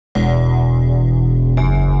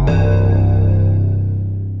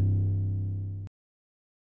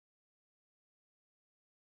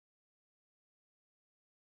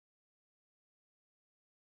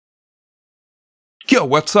Yo,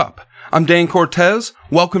 what's up? I'm Dan Cortez.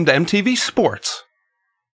 Welcome to MTV Sports.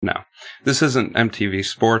 No, this isn't MTV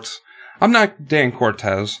Sports. I'm not Dan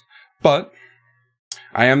Cortez, but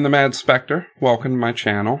I am the Mad Spektre. Welcome to my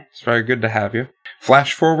channel. It's very good to have you.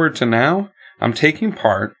 Flash forward to now. I'm taking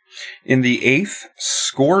part in the 8th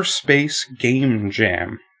ScoreSpace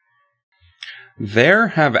Gamejam. There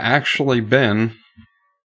have actually been...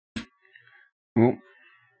 Oh,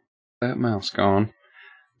 that mouse gone.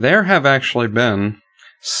 There have actually been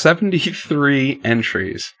 73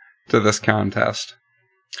 entries to this contest.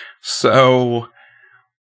 So,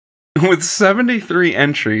 with 73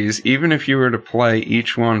 entries, even if you were to play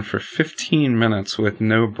each one for 15 minutes with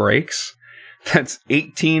no breaks, that's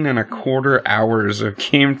 18 and a quarter hours of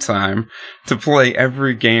game time to play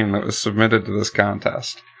every game that was submitted to this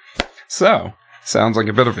contest. So, sounds like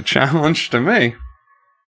a bit of a challenge to me.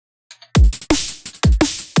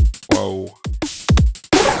 Whoa.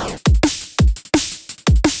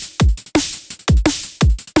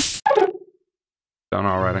 Done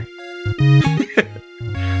already.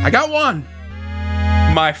 I got one!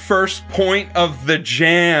 My first point of the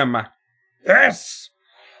jam. Yes!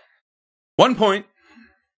 1 point.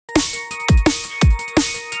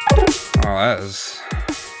 Oh, that is...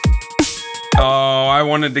 Oh, I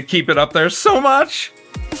wanted to keep it up there so much!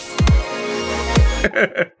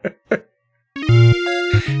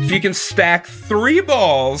 If you can stack 3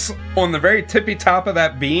 balls on the very tippy top of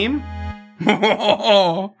that beam...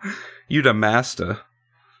 You the master.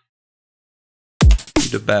 You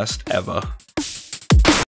the best ever.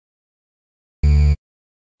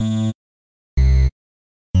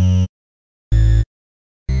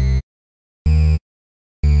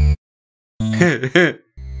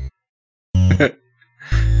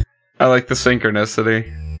 I like the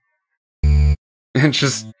synchronicity. It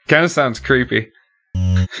just kind of sounds creepy.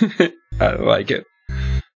 I like it.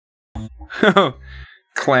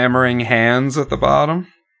 Clamoring hands at the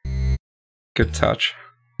bottom. Good touch.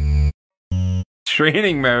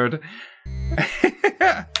 Training mode.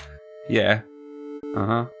 Yeah.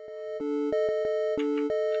 Uh-huh.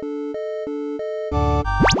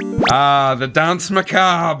 Ah, the dance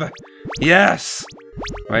macabre. Yes.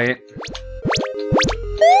 Wait.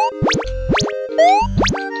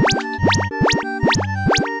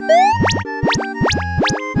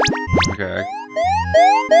 Okay.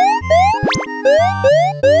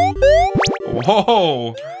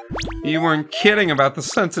 Whoa! You weren't kidding about the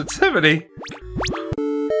sensitivity.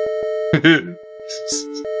 It's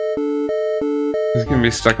gonna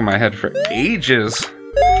be stuck in my head for ages.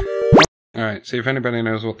 Alright, see if anybody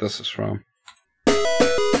knows what this is from.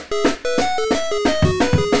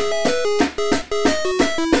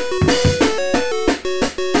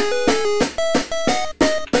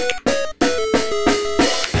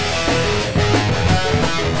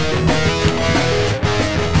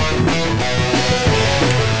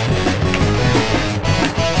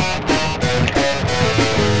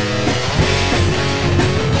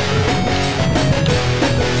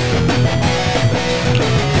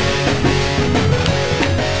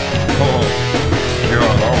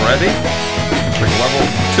 Ready? Like level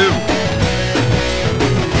 2.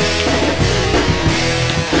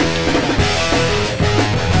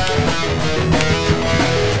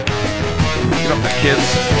 Get up there, kids.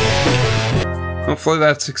 Hopefully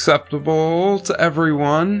that's acceptable to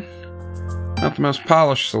everyone. Not the most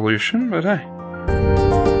polished solution, but hey.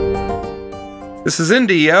 This is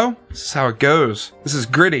indie, yo. This is how it goes. This is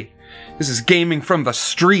gritty. This is gaming from the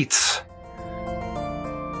streets.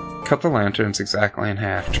 Cut the lanterns exactly in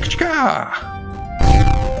half.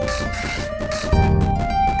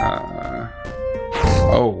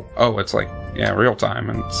 Oh, it's like, yeah, real time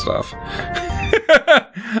and stuff.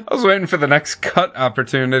 I was waiting for the next cut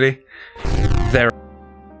opportunity. There.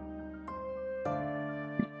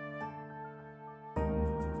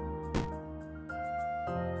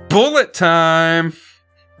 Bullet time!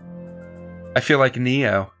 I feel like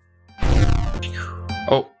Neo.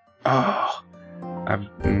 Oh.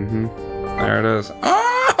 There it is.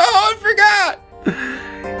 Oh, I forgot!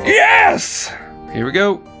 Yes! Here we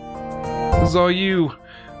go. This is all you,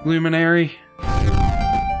 Luminary.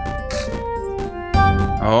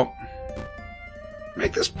 Oh.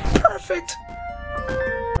 Make this perfect!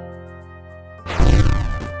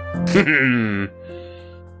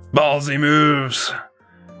 Ballsy moves.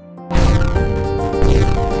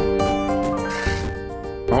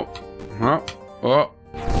 Oh.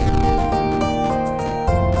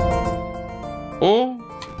 Oh.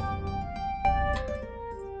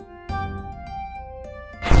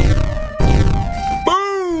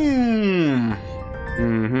 Boom!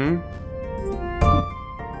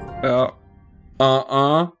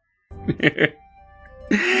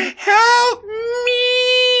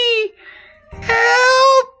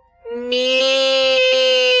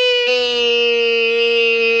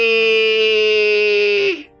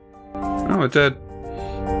 It did.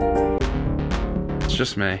 It's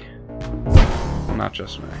just me. Well, not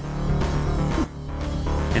just me.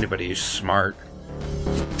 Anybody who's smart.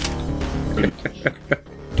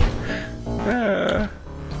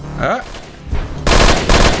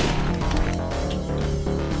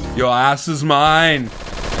 Your ass is mine.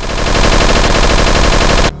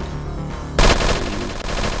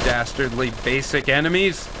 Dastardly basic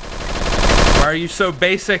enemies. Why are you so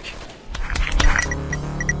basic?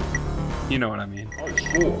 You know what I mean. Oh,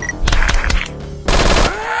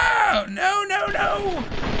 no, no, no!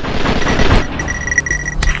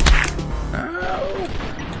 Oh.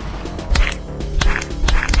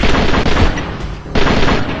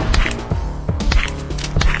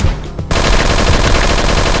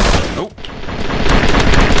 Oh.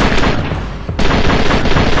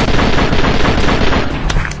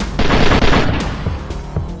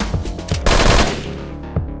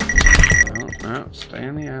 No, stay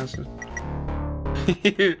in the acid.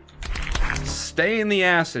 Stay in the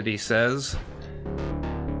acid, he says.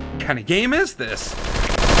 What kind of game is this?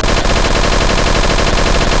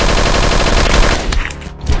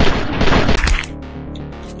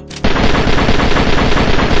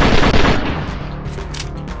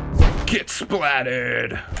 Get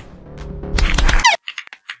splattered.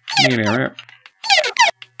 Beat a bit.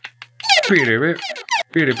 Beat a bit.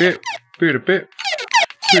 Beat a bit. Beat a bit.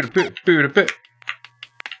 Beat a bit. Beat a bit.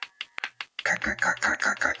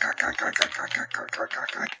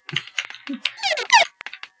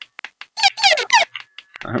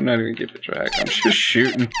 I'm not even keeping track. I'm just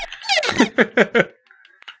shooting.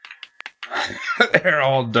 They're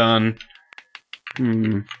all done.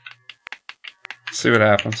 Let's see what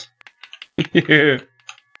happens. Yeah.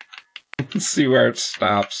 Let's see where it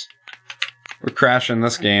stops. We're crashing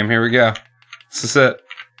this game. Here we go. This is it.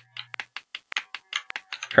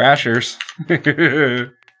 Crashers.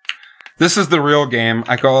 This is the real game.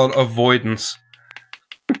 I call it avoidance.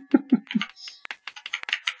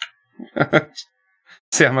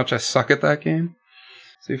 See how much I suck at that game?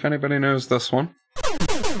 See if anybody knows this one.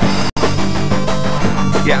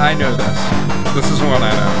 Yeah, I know this. This is one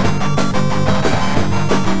I know.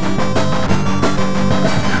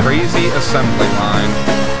 Crazy assembly line.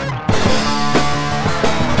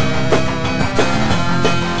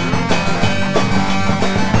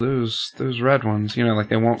 Those red ones, you know, like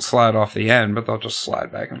they won't slide off the end, but they'll just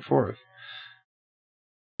slide back and forth.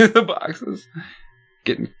 The boxes.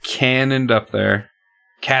 Getting cannoned up there.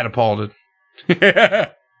 Catapulted.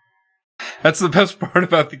 That's the best part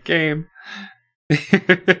about the game.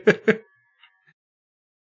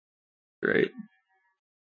 Great.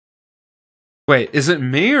 Wait, is it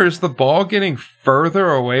me or is the ball getting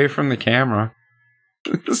further away from the camera?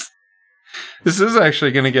 This is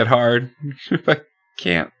actually going to get hard. If I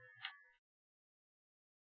can't.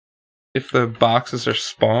 If the boxes are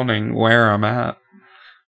spawning where I'm at.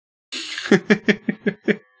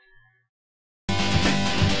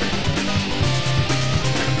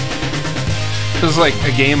 This is like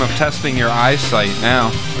a game of testing your eyesight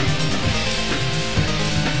now.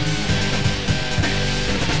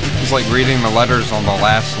 It's like reading the letters on the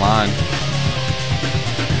last line.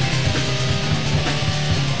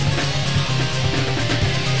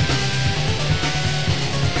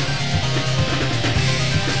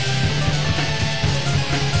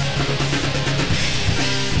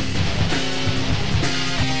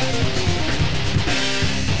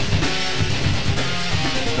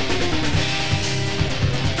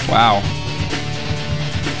 Wow.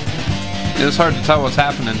 It is hard to tell what's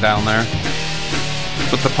happening down there.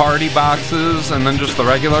 With the party boxes, and then just the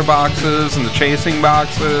regular boxes, and the chasing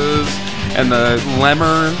boxes, and the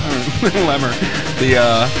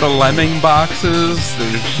the lemming boxes.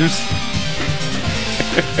 They're just...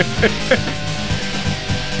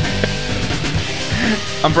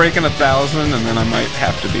 I'm breaking 1,000, and then I might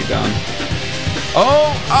have to be done.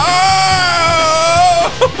 Oh! Oh!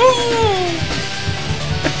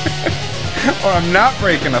 Or I'm not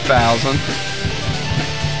breaking 1,000.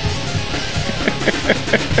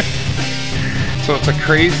 So it's a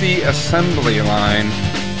crazy assembly line.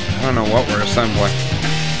 I don't know what we're assembling.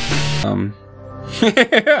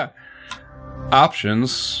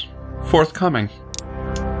 Options forthcoming.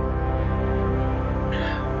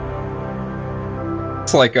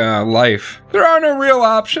 It's like life. There are no real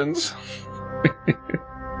options.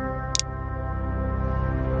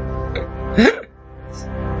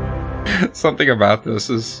 Something about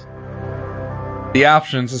this is... The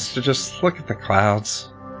options is to just look at the clouds.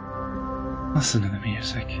 Listen to the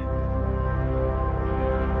music.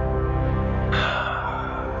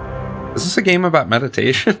 Is this a game about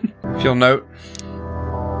meditation? If you'll note,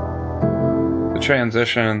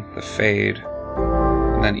 transition, the fade,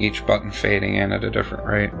 and then each button fading in at a different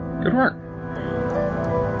rate. Good work.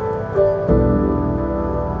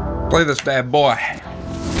 Play this bad boy.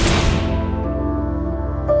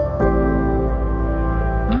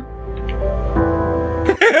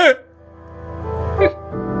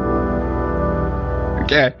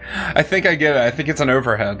 Okay, I think I get it. I think it's an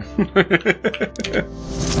overhead.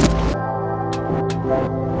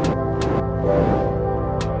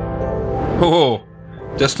 Oh,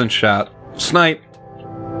 distance shot. Snipe.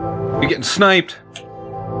 You're getting sniped.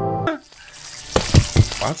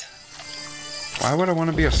 What? Why would I want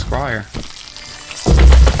to be a squire?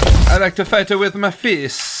 I like to fight with my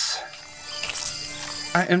fists.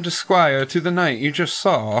 I am the squire to the knight you just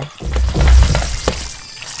saw.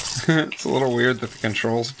 It's a little weird that the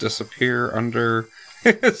controls disappear under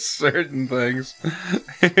certain things.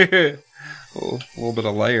 a little bit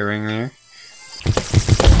of layering there.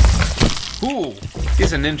 Ooh,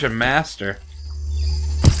 he's a ninja master.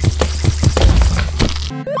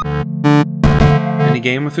 Any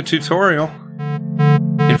game with a tutorial.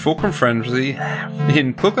 In Fulcrum Frenzy.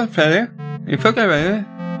 In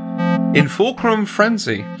Fulcrum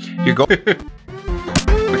Frenzy. You go.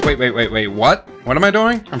 Wait, what? What am I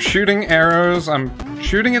doing? I'm shooting arrows. I'm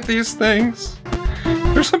shooting at these things.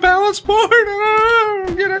 There's a balance board.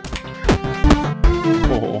 Oh, get it.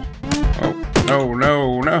 Oh. Oh,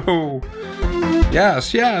 no.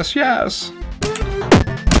 Yes.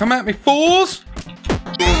 Come at me, fools.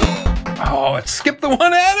 Oh, it skipped the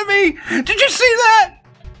one enemy. Did you see that?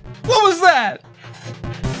 What was that?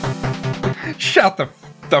 Shot the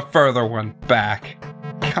further one back.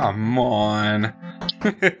 Come on.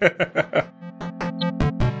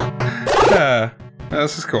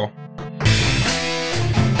 This is cool.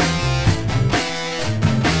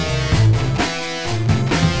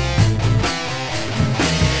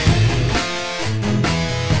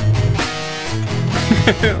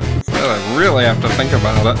 I really have to think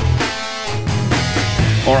about it.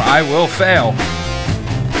 Or I will fail.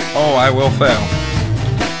 Oh, I will fail.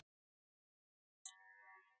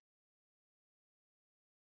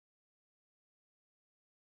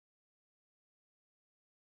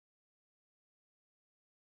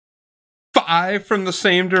 Five from the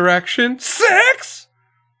same direction? Six?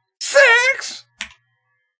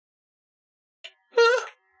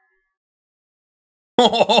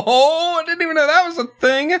 Oh, I didn't even know that was a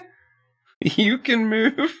thing. You can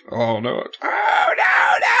move. Oh, no. Oh,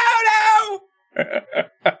 no.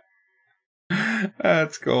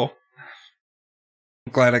 That's cool.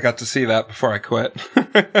 I'm glad I got to see that before I quit.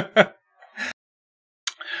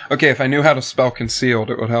 Okay, if I knew how to spell concealed,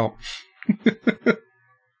 it would help.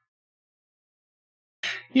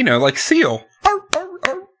 You know, like seal.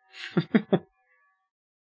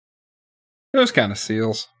 Those kind of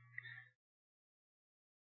seals.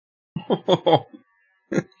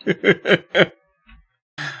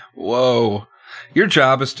 Whoa. Your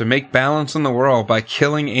job is to make balance in the world by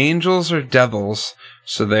killing angels or devils,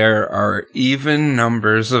 so there are even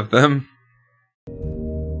numbers of them.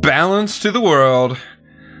 Balance to the world.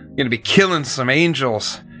 You're gonna be killing some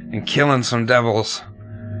angels and killing some devils.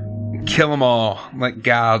 Kill them all. Let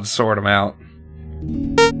God sort them out.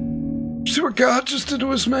 See what God just did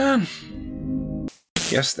to us, man?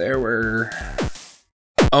 Guess there were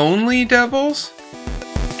only devils?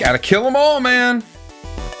 Gotta kill them all, man.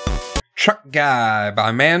 Truck Guy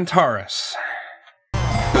by Mantaurus.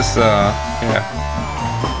 This, yeah.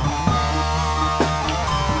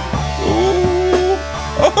 Ooh.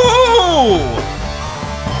 Oh!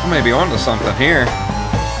 I may be onto something here.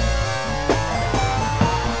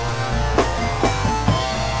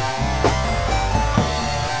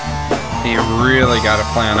 You really gotta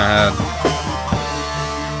plan ahead.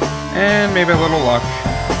 And maybe a little luck.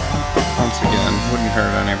 Once again, wouldn't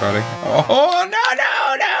hurt anybody. Oh, no!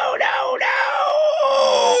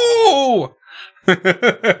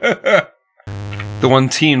 The one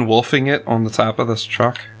teen wolfing it on the top of this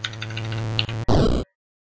truck.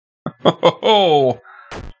 Oh!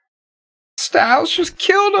 Styles just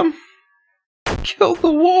killed him! Killed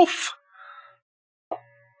the wolf!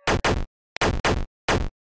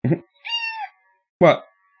 What?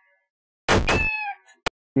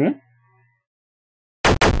 Hmm?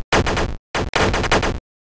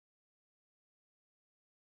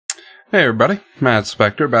 Hey everybody, Mad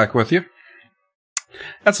Spektre back with you.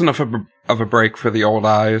 That's enough of a break for the old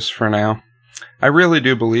eyes for now. I really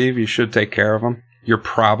do believe you should take care of them. You're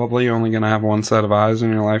probably only going to have one set of eyes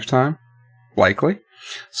in your lifetime. Likely.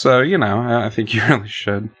 So, you know, I think you really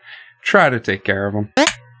should try to take care of them.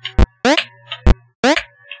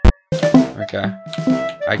 Okay.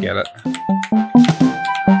 I get it.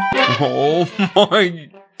 Oh my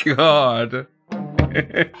god.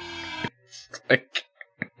 It's like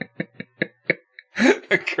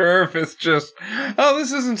the curve is just, oh,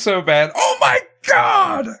 this isn't so bad. Oh my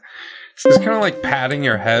god! It's kind of like patting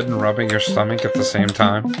your head and rubbing your stomach at the same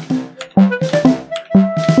time.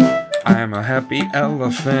 I'm a happy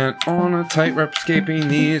elephant on a tightrope escaping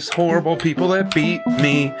these horrible people that beat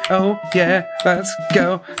me. Oh yeah, let's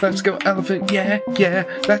go elephant, yeah, yeah,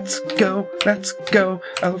 let's go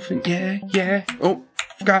elephant, yeah, yeah. Oh,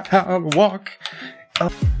 forgot how to walk.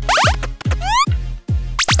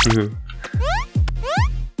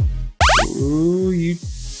 Ooh, you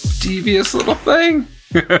devious little thing.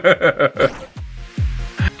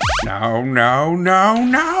 No, no, no,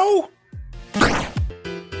 no!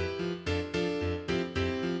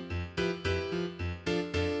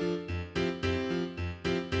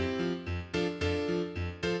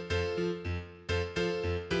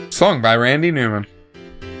 Song by Randy Newman.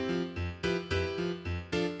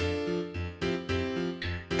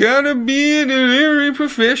 Gotta be a delivery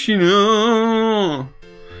professional.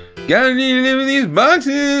 Gotta deliver these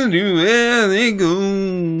boxes to where they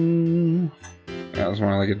go. That was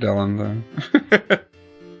more like a Dylan thing.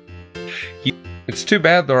 It's too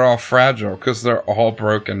bad they're all fragile, because they're all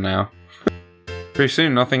broken now. Pretty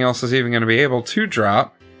soon, nothing else is even going to be able to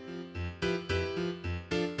drop.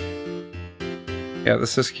 Yeah,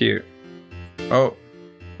 this is cute. Oh.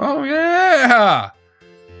 Oh, yeah!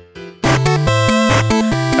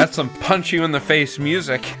 That's some punch you in the face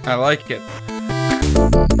music. I like it.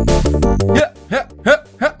 Yeah, yeah, yeah,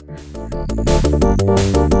 yeah.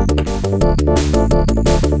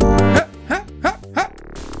 Ha, ha, ha, ha.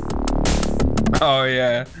 Oh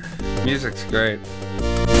yeah, music's great.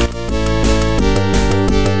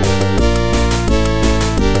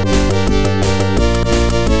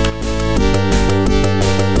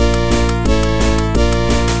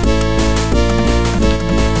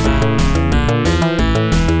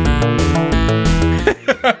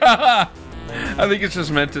 I think it's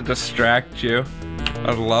just meant to distract you.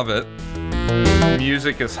 I love it.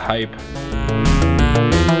 Music is hype.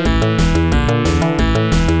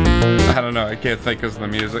 I don't know, I can't think of the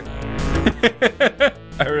music.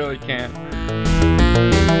 I really can't.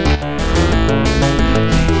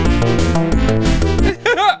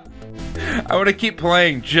 I want to keep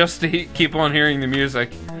playing just to keep on hearing the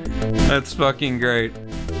music. That's fucking great.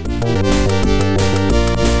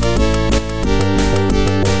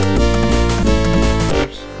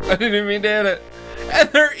 I didn't even mean to hit it. And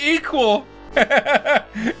they're equal.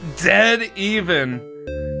 Dead even.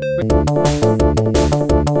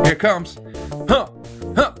 Here it comes. Huh.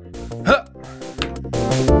 Huh. Huh.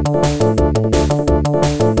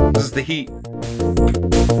 This is the heat.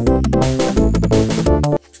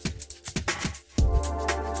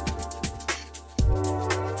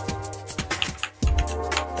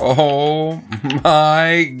 Oh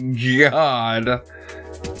my god.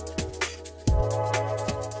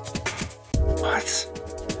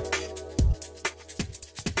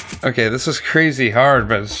 Okay, this is crazy hard,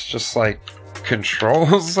 but it's just like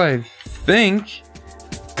controls, I think.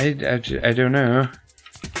 I don't know.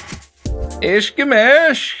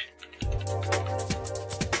 Ishkamash!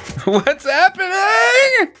 What's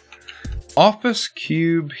happening? Office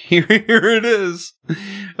cube, here it is.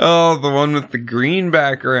 Oh, the one with the green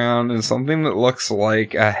background and something that looks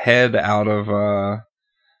like a head out of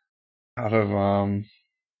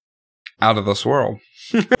this world.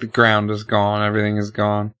 The ground is gone, everything is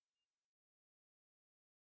gone.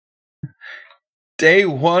 Day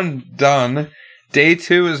 1 done. Day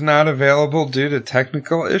 2 is not available due to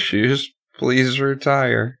technical issues. Please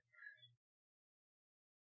retire.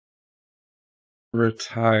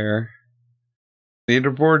 Retire.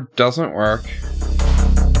 Leaderboard doesn't work.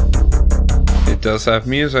 It does have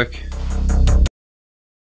music.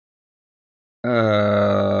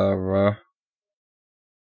 I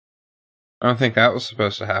don't think that was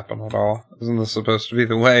supposed to happen at all. Isn't this supposed to be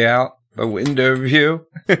the way out? The window view?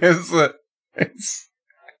 It's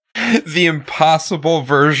the impossible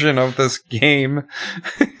version of this game.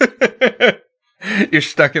 You're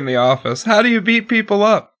stuck in the office. How do you beat people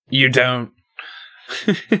up? You don't.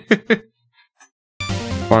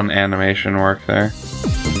 Fun animation work there.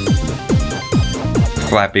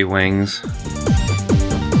 Flappy wings.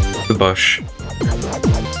 The bush.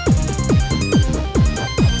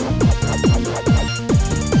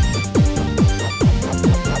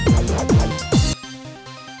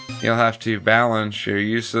 You'll have to balance your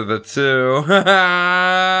use of the two.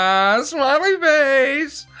 Smiley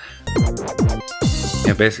face!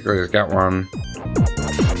 Yeah, basically he's got one.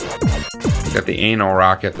 He's got the anal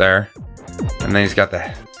rocket there. And then he's got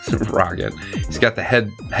the rocket. He's got the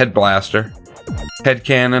head blaster, head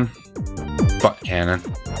cannon, butt cannon.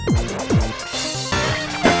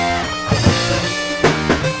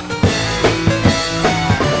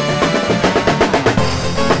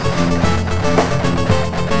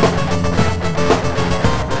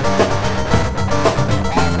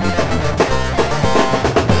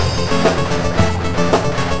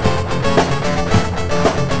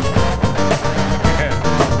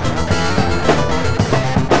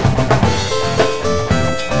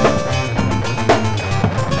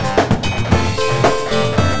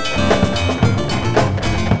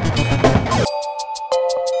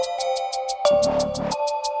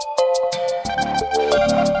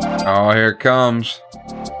 Oh, here it comes.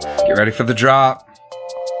 Get ready for the drop.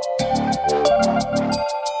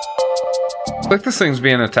 Like this thing's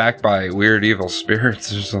being attacked by weird evil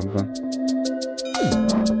spirits or something.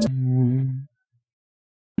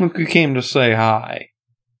 Look who came to say hi.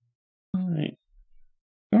 Hi.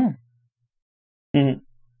 Oh.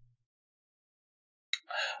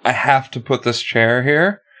 I have to put this chair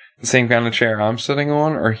here, the same kind of chair I'm sitting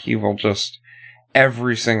on, or he will just,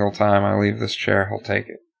 every single time I leave this chair, he'll take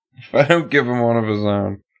it. If I don't give him one of his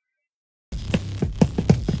own.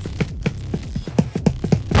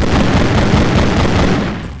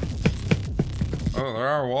 Oh, there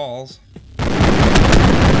are walls.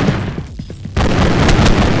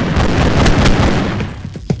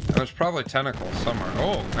 There's probably tentacles somewhere.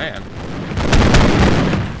 Oh, man.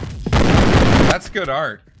 That's good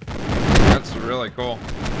art. That's really cool.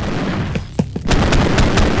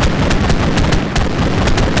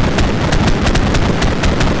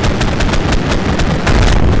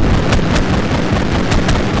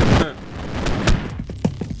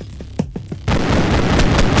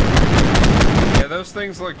 Those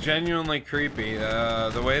things look genuinely creepy.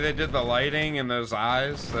 The way they did the lighting and those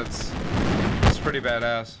eyes, that's pretty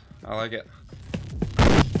badass. I like it.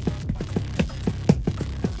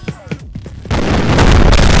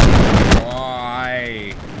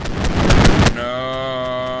 Why? No.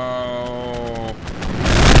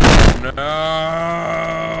 No.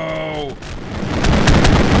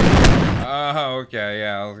 Oh, okay,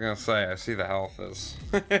 yeah, I was gonna say, I see the health is.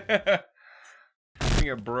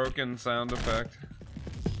 A broken sound effect.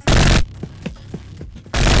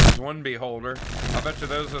 There's one beholder. I bet you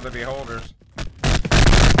those are the beholders.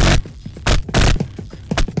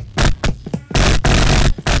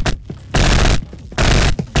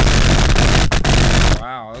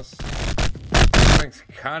 Wow, this thing's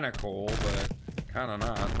kind of cool, but kind of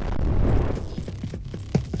not.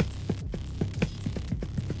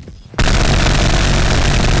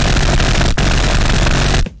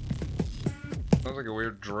 Sounds like a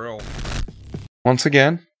weird drill. Once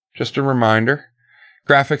again, just a reminder.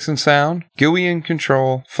 Graphics and sound, GUI and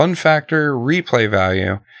control, fun factor, replay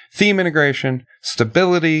value, theme integration,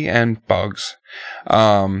 stability, and bugs.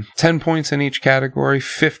 10 points in each category.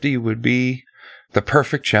 50 would be the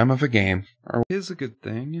perfect gem of a game. Is a good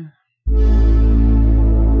thing.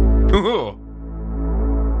 Ooh.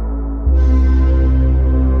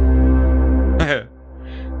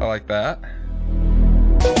 I like that.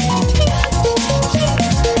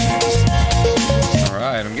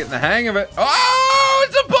 Alright, I'm getting the hang of it. Oh,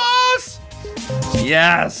 it's a boss!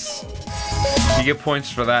 Yes! You get points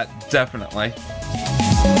for that, definitely.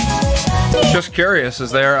 Just curious, is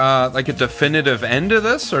there like a definitive end to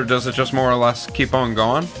this, or does it just more or less keep on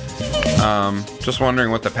going? Just wondering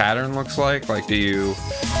what the pattern looks like. Like, do you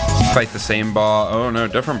fight the same boss? Oh no,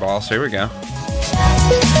 different boss. Here we go.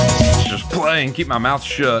 Just play and keep my mouth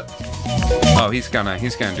shut. Oh, he's gonna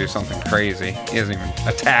do something crazy. He hasn't even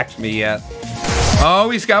attacked me yet. Oh,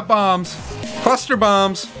 he's got bombs. Cluster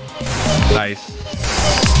bombs. Nice.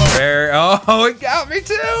 There. Oh, it got me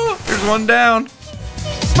too. There's one down.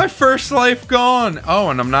 My first life gone. Oh,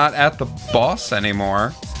 and I'm not at the boss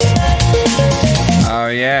anymore. Oh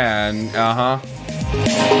yeah, and I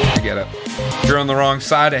get it. If you're on the wrong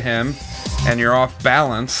side of him and you're off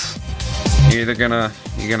balance, you're either gonna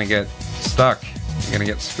get stuck. You're gonna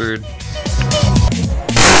get screwed.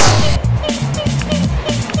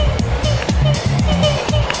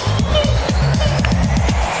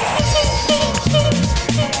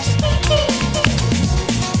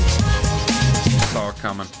 Saw it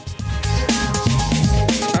coming.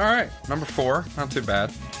 Alright, number 4. Not too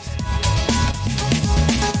bad.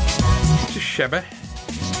 Too shabby.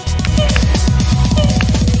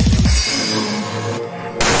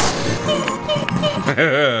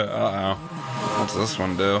 Uh-oh. What's this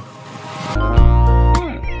one do?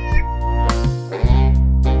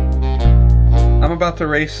 I'm about to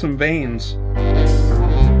race some veins.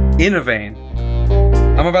 In a vein.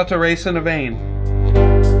 I'm about to race in a vein.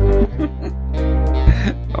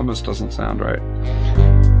 Almost doesn't sound right.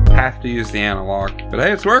 Have to use the analog. But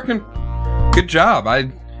hey, it's working. Good job.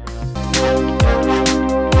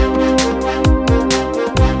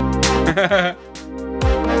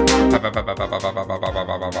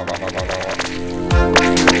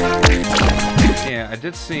 Yeah, I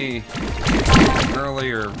did see an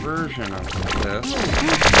earlier version of this.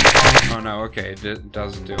 Oh no, okay, it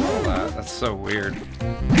does do all that. That's so weird.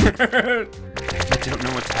 I don't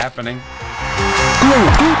know what's happening.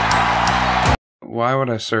 Why would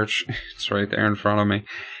I search? It's right there in front of me.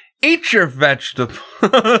 Eat your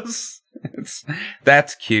vegetables.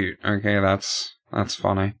 That's cute. Okay, that's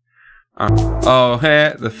funny. Oh,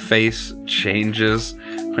 hey, the face changes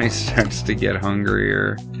when he starts to get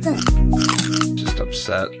hungrier. Just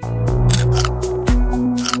upset.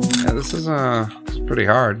 Yeah, this is it's pretty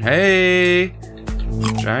hard. Hey,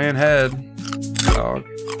 giant head, dog.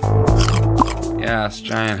 Yes,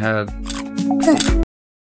 giant head.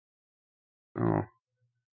 Oh.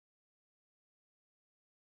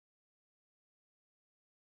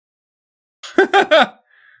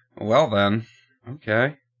 Well then,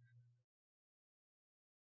 okay.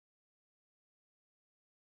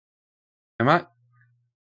 Am I?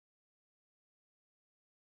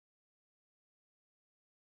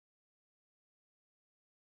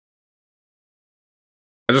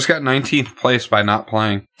 I just got 19th place by not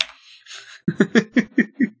playing.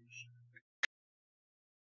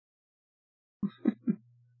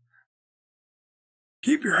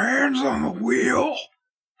 Keep your hands on the wheel.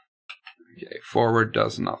 Okay, forward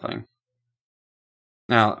does nothing.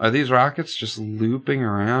 Now, are these rockets just looping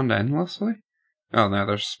around endlessly? Oh, no,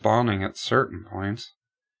 they're spawning at certain points.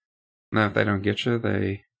 And then if they don't get you,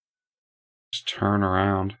 they just turn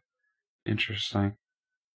around. Interesting.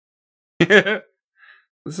 This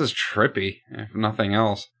is trippy, if nothing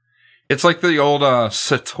else. It's like the old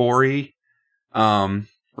Satori,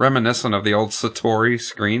 reminiscent of the old Satori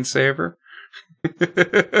screensaver.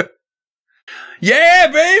 Yeah,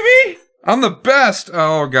 baby! I'm the best!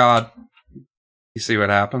 Oh, God. You see what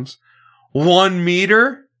happens? 1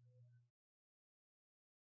 meter?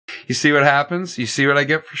 You see what happens? You see what I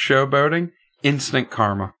get for showboating? Instant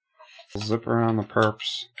karma. Zip around the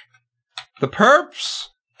perps. The perps!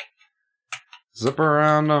 Zip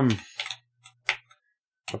around them.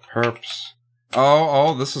 The perps.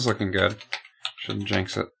 Oh, this is looking good. Shouldn't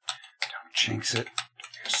jinx it. Don't jinx it.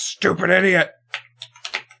 You stupid idiot!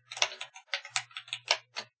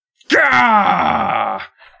 Gah!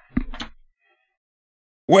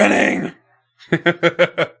 Winning!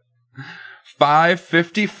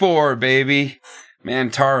 554, baby. Man,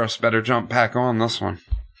 Taurus better jump back on this one.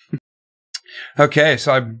 Okay,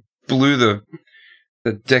 so I blew the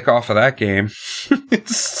dick off of that game.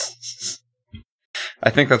 I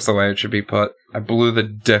think that's the way it should be put. I blew the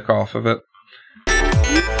dick off of it.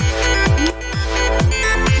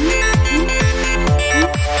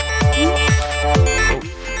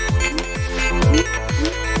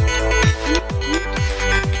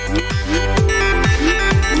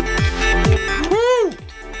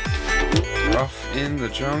 In the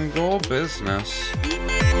jungle business.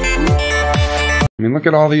 I mean, look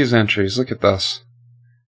at all these entries. Look at this.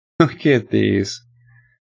 Look at these.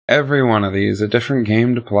 Every one of these, a different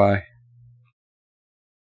game to play.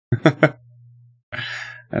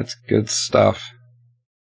 That's good stuff.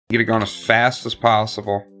 Get it going as fast as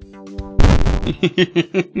possible.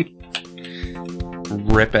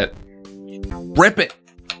 Rip it. Rip it!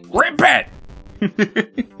 Rip it!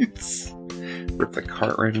 Rip the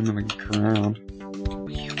cart right into the ground.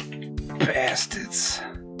 You bastards.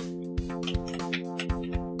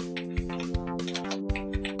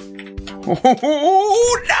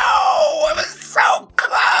 Oh, no! It was so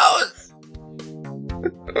close!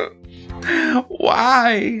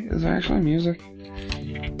 Why? Is there actually music?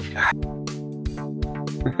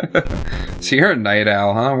 So you're a night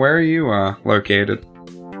owl, huh? Where are you located?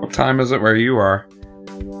 What time is it where you are?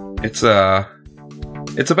 It's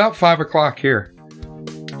about 5 o'clock here.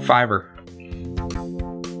 Fiver.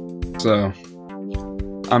 So,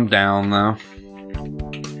 I'm down though.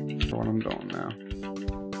 For what I'm doing now.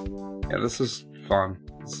 Yeah, this is fun.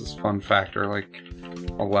 This is fun factor, like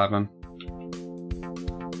 11.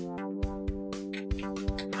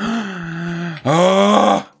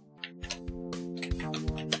 Oh!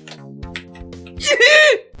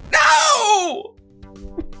 No!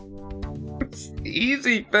 It's the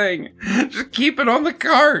easy thing. Just keep it on the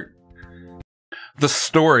cart. The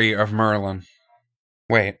story of Merlin.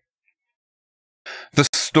 Wait. The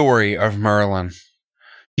story of Merlin.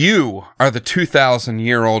 You are the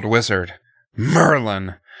 2,000-year-old wizard,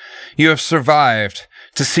 Merlin. You have survived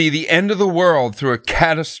to see the end of the world through a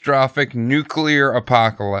catastrophic nuclear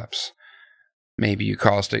apocalypse. Maybe you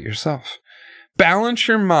caused it yourself. Balance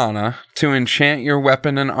your mana to enchant your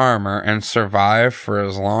weapon and armor and survive for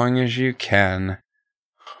as long as you can.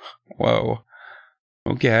 Whoa.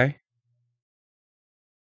 Okay.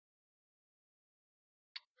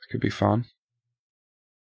 Could be fun.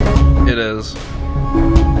 It is.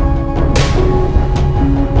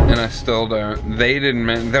 And I still don't. They didn't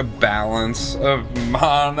mean the balance of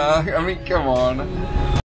mana. I mean, come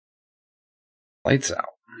on. Lights out.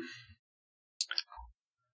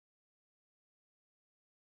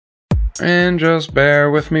 And just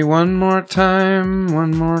bear with me one more time,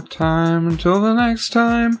 until the next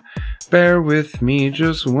time. Bear with me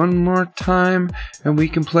just one more time, and we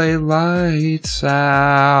can play Lights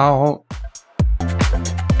Out.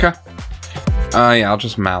 Okay. Yeah, I'll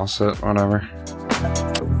just mouse it, whatever.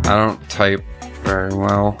 I don't type very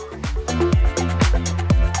well.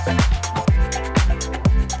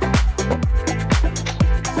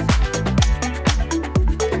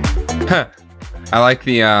 I like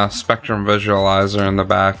the spectrum visualizer in the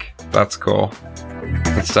back. That's cool.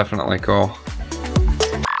 That's definitely cool.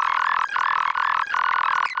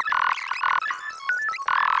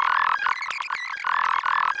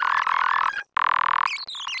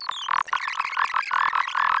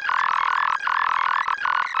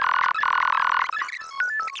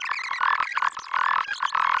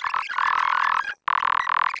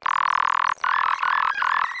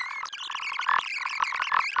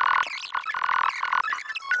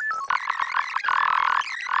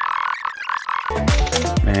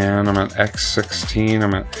 Man, I'm at X16,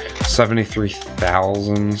 I'm at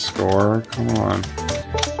 73,000 score. Come on.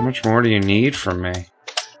 How much more do you need from me?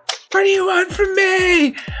 What do you want from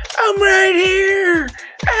me? I'm right here!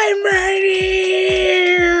 I'm right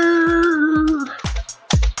here!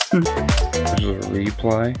 There's a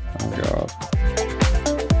replay? Oh god.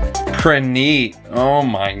 Preneat. Oh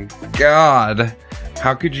my god.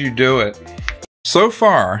 How could you do it? So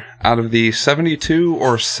far, out of the 72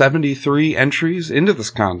 or 73 entries into this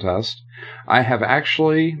contest, I have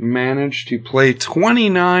actually managed to play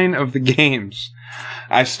 29 of the games.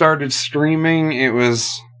 I started streaming, it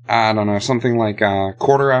was, I don't know, something like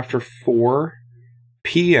 4:15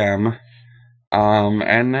 p.m.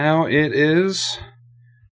 And now it is,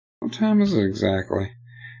 what time is it exactly?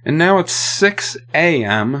 And now it's 6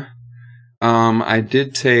 a.m. I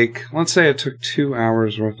did take, let's say I took 2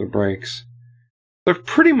 hours worth of breaks. I've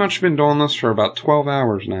pretty much been doing this for about 12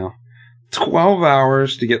 hours now. 12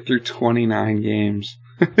 hours to get through 29 games.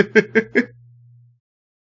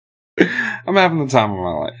 I'm having the time of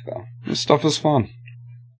my life, though. This stuff is fun.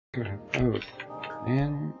 Oh,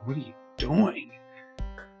 man, what are you doing?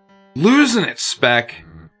 Losing it, Spec.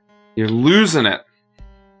 You're losing it.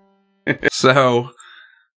 So,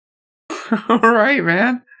 alright,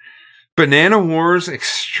 man. Banana Wars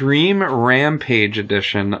Extreme Rampage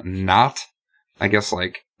Edition, not... I guess,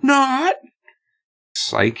 like, not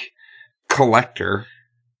Psych Collector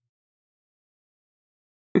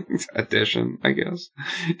Edition, I guess.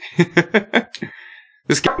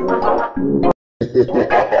 This guy.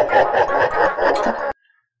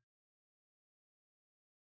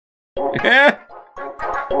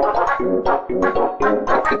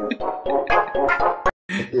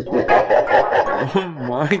 Oh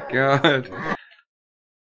my god.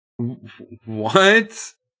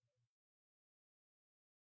 What?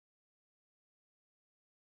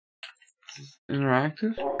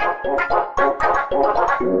 Interactive?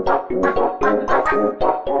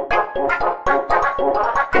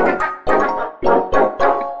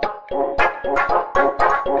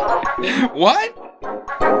 What?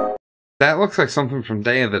 That looks like something from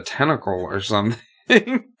Day of the Tentacle or something.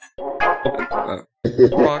 What the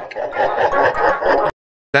fuck?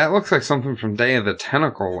 That looks like something from Day of the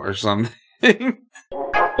Tentacle or something.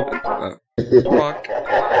 What the fuck?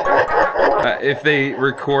 If they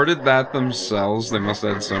recorded that themselves, they must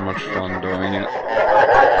have had so much fun doing it.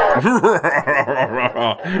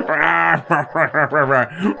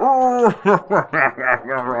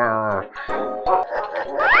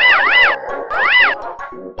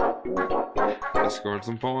 I scored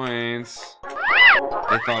some points.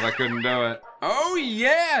 They thought I couldn't do it. Oh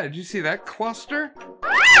yeah! Did you see that cluster?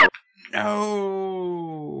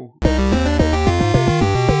 No!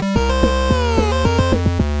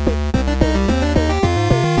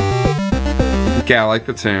 Okay, I like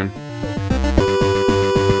the tune.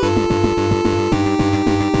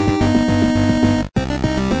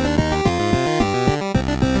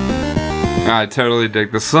 I totally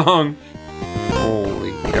dig the song.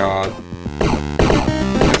 Holy god.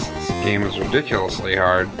 This game is ridiculously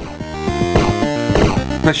hard.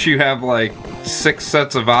 Unless you have, like, 6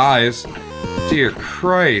 sets of eyes. Dear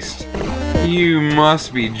Christ. You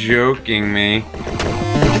must be joking me.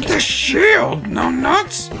 Get the shield, no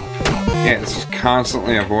nuts! Yeah, this is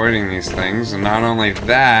constantly avoiding these things, and not only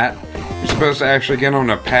that, you're supposed to actually get them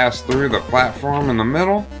to pass through the platform in the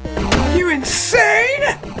middle? You insane?!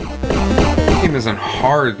 This game isn't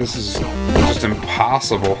hard, this is just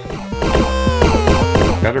impossible.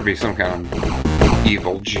 Better be some kind of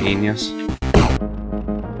evil genius.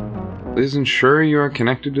 Please ensure you are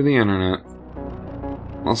connected to the internet.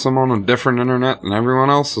 Unless I'm on a different internet than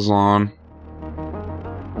everyone else is on.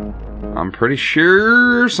 I'm pretty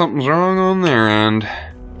sure something's wrong on their end.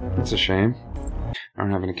 That's a shame. I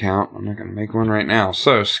don't have an account. I'm not going to make one right now.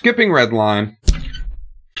 So, skipping red line.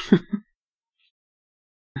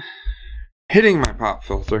 Hitting my pop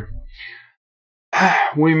filter.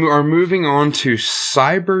 We are moving on to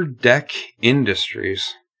Cyberdeck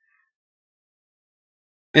Industries.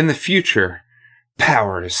 In the future,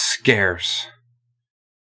 power is scarce.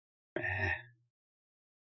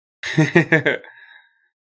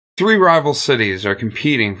 3 rival cities are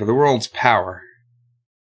competing for the world's power.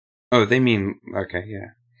 Oh, they mean... Okay,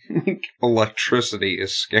 yeah. Electricity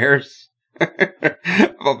is scarce. I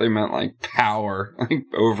thought they meant, like, power. Like,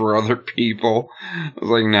 over other people. I was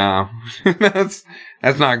like, no.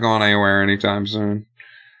 That's not going anywhere anytime soon.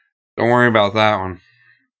 Don't worry about that one.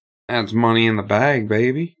 That's money in the bag,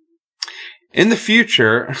 baby. In the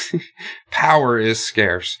future, power is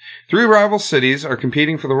scarce. 3 rival cities are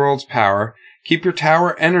competing for the world's power. Keep your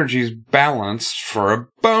tower energies balanced for a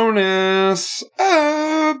bonus.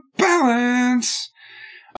 Balance.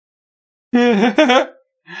 I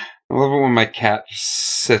love it when my cat just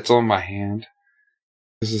sits on my hand.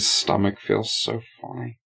 Because his stomach feels so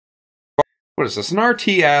funny. What is this, an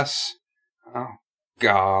RTS? Oh,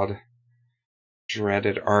 God.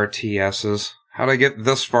 Dreaded RTSs. How'd I get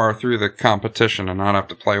this far through the competition and not have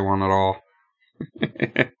to play one at all?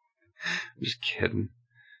 Just kidding.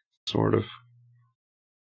 Sort of.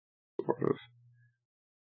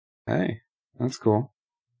 Hey, that's cool.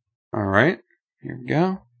 Alright, here we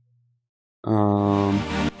go.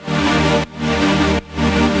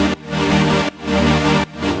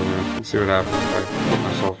 Let's see what happens if I put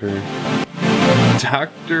myself here.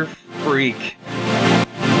 Dr. Freak.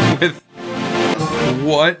 With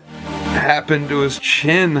what happened to his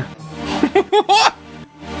chin? What?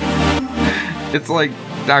 It's like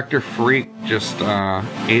Dr. Freak just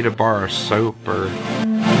ate a bar of soap or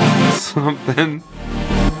something.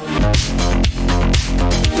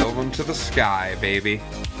 Build them to the sky, baby.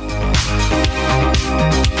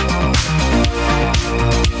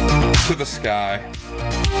 To the sky.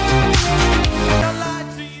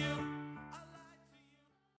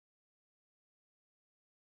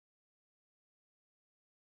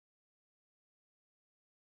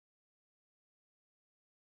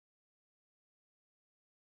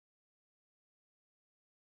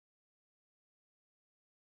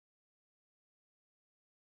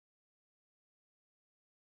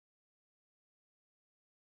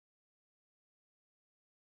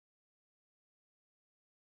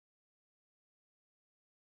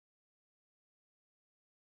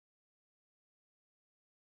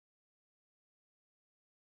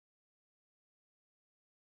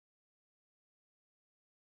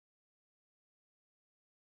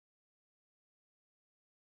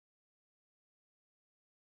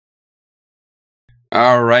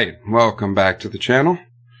 Alright, welcome back to the channel.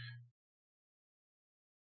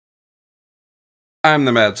 I'm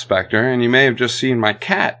the Mad Spektre, and you may have just seen my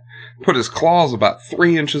cat put his claws about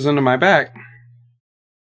 3 inches into my back.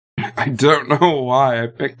 I don't know why I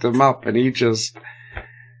picked him up, and he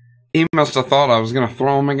must have thought I was going to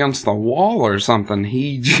throw him against the wall or something.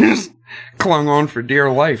 He just clung on for dear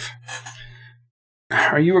life.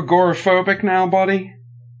 Are you agoraphobic now, buddy?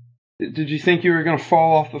 Did you think you were going to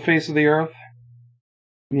fall off the face of the earth?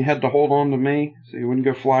 You had to hold on to me so you wouldn't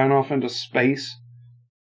go flying off into space?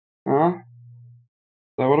 Huh? Is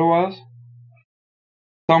that what it was?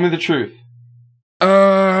 Tell me the truth. What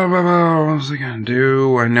was I gonna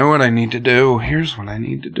do? I know what I need to do. Here's what I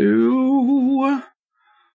need to do.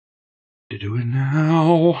 To do it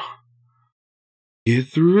now. Get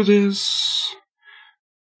through this.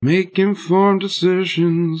 Make informed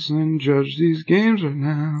decisions and judge these games right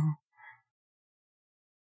now.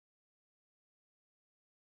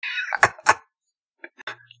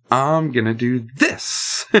 I'm gonna do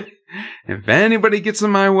this. If anybody gets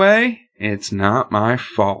in my way, it's not my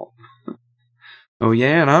fault. Oh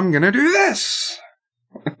yeah, and I'm gonna do this.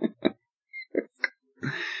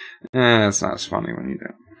 It's not as funny when you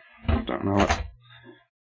don't know it.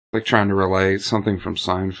 Like trying to relay something from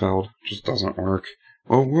Seinfeld. Just doesn't work.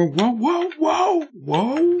 Whoa, whoa, whoa, whoa, whoa,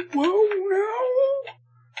 whoa, whoa, no.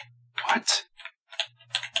 What?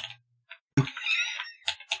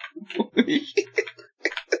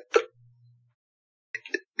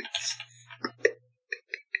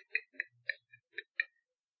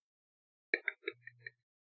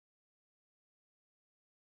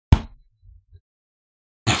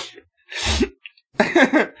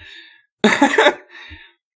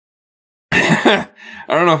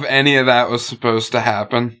 I don't know if any of that was supposed to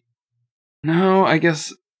happen. No, I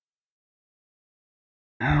guess...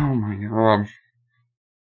 Oh my god.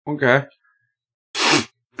 Okay.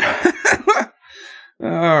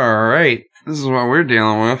 Alright. This is what we're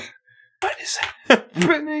dealing with. What is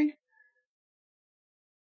happening?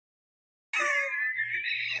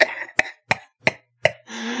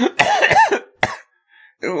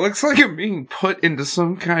 It looks like I'm being put into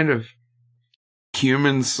some kind of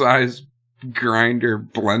human-sized grinder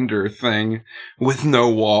blender thing with no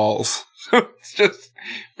walls. So it's just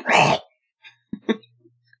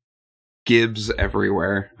Gibbs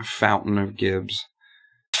everywhere. A fountain of Gibbs.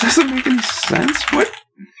 Doesn't make any sense. What?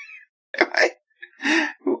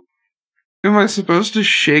 Am I supposed to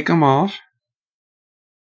shake them off?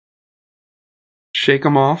 Shake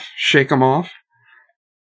them off? Shake them off?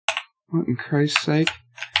 What in Christ's sake?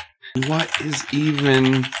 What is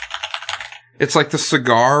even... It's like the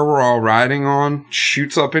cigar we're all riding on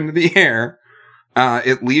shoots up into the air.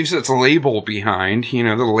 It leaves its label behind. You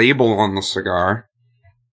know, the label on the cigar.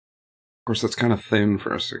 Of course, that's kind of thin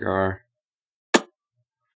for a cigar. But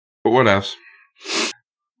what else?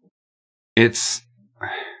 It's...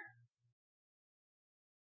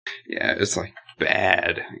 Yeah, it's like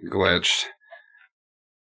bad glitched.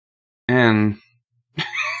 And...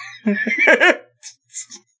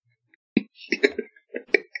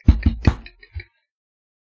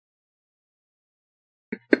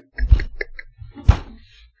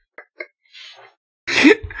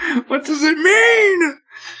 What does it mean?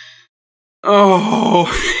 Oh.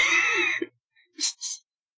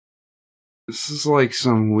 This is like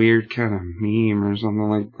some weird kind of meme or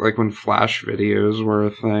something, like when Flash videos were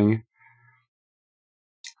a thing.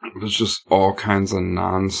 There's just all kinds of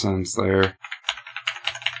nonsense there.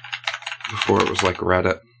 Before it was like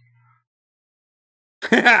Reddit.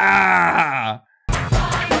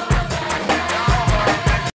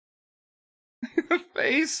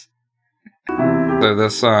 Face. So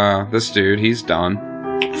this dude, he's done.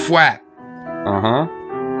 Fwap.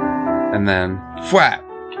 And then fwap.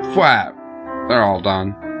 Fwap. They're all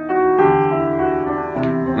done.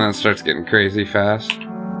 And then it starts getting crazy fast.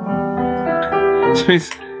 So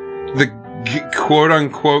the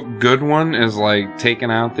quote-unquote good one is like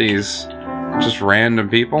taking out these just random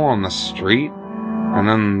people on the street. And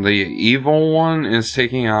then the evil one is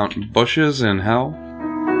taking out bushes in hell.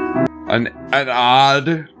 An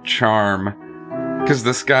odd charm. Because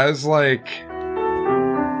this guy's like...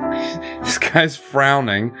 This guy's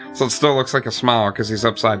frowning, so it still looks like a smile because he's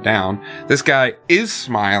upside down. This guy is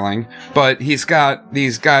smiling, but he's got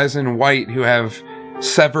these guys in white who have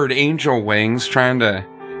severed angel wings trying to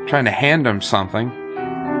hand him something.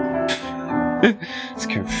 It's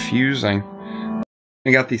confusing.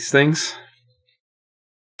 I got these things.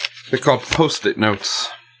 They're called Post-it notes.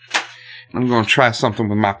 I'm going to try something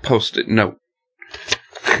with my Post-it note.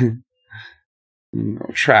 I'm going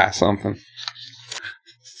to try something.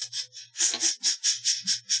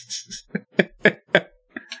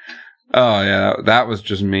 Oh yeah, that was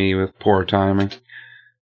just me with poor timing.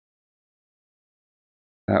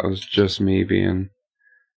 That was just me being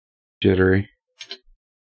jittery.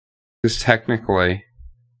 Because technically,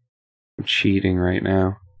 I'm cheating right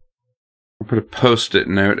now. I'll put a Post-it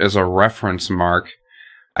note as a reference mark.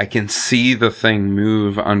 I can see the thing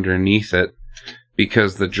move underneath it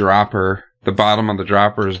because the bottom of the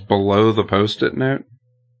dropper is below the Post-it note.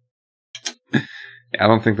 I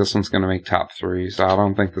don't think this one's going to make top 3, so I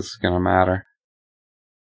don't think this is going to matter.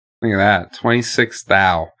 Look at that. 26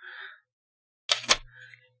 thou.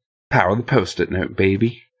 Power the Post-it note,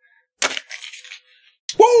 baby.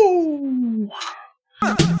 Woo!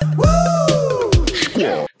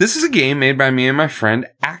 This is a game made by me and my friend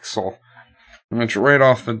Axel. Which right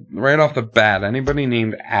off the bat, anybody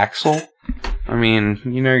named Axel? I mean,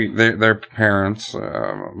 you know, their parents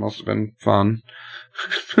must have been fun.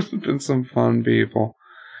 Must have been some fun people.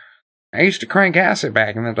 I used to crank acid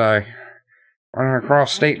back in the day. Running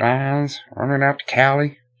across state lines, running out to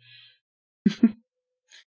Cali.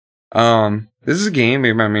 This is a game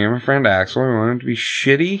made by me and my friend Axel. We wanted it to be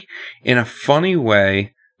shitty in a funny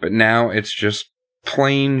way, but now it's just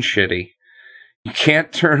plain shitty. You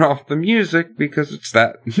can't turn off the music because it's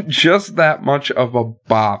just that much of a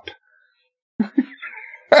bop.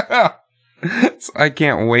 So I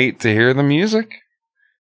can't wait to hear the music.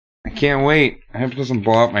 I can't wait. I hope it doesn't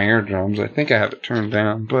blow out my eardrums. I think I have it turned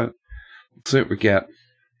down, but let's see what we get.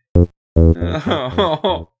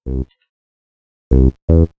 Oh.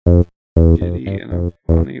 Giddy in a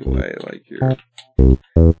funny way, like you're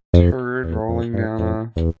turd rolling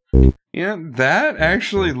down a... Yeah, that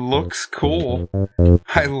actually looks cool.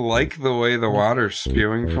 I like the way the water's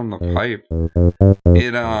spewing from the pipe.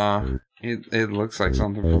 It looks like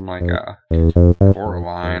something from like a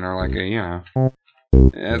Coraline or like a, you know...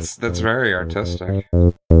 That's very artistic.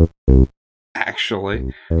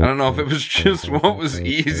 Actually, I don't know if it was just what was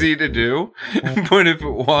easy to do, but if it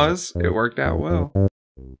was, it worked out well.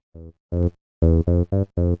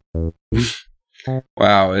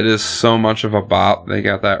 Wow, it is so much of a bop. They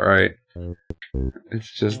got that right.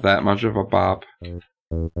 It's just that much of a bop.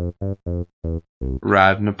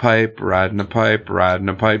 Riding a pipe, riding a pipe, riding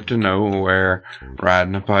a pipe to nowhere.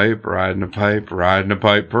 Riding a pipe, riding a pipe, riding a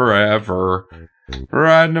pipe forever.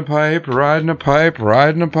 Riding a pipe, riding a pipe,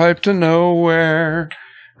 riding a pipe to nowhere.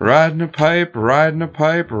 Riding a pipe, riding a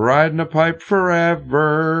pipe, riding a pipe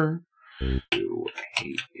forever. Ooh, I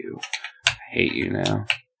hate you. I hate you now.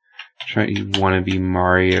 You want to be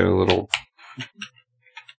Mario, little...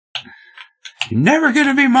 You're never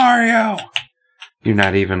gonna be Mario! You're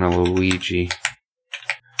not even a Luigi.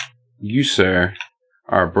 You, sir,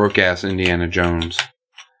 are a broke-ass Indiana Jones.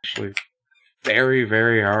 Actually, very,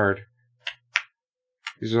 very hard.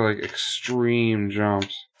 These are like extreme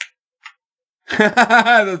jumps.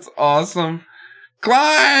 That's awesome.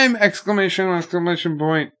 Climb! Exclamation, exclamation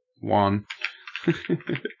point. 1.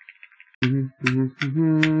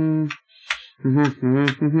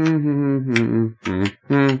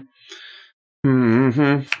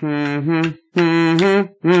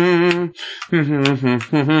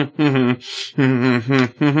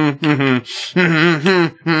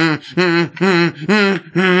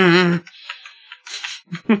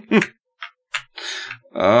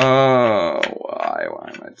 Oh, why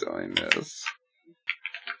am I doing this?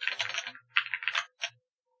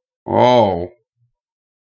 Oh.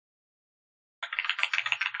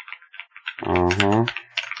 No.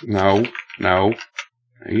 No. No,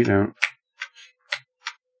 you don't.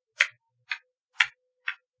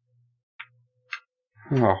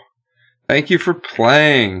 Oh. Thank you for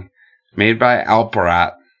playing. Made by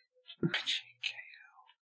Alparat.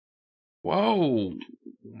 Whoa.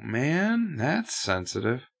 Man, that's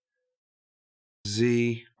sensitive.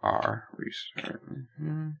 ZR. Restart.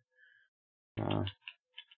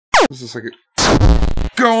 This is like a...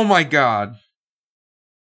 Oh my god!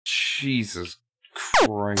 Jesus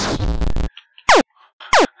Christ.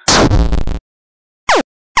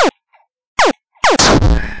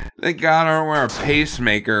 Thank God I don't wear a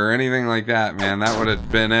pacemaker or anything like that, man. That would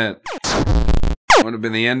have been it. Would have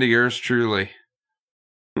been the end of yours truly.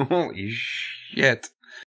 Holy shit.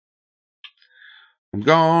 I'm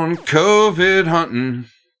gone COVID hunting.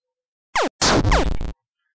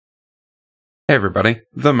 Hey everybody,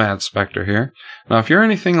 the Mad Spektre here. Now if you're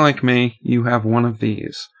anything like me, you have one of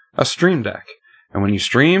these. A Stream Deck. And when you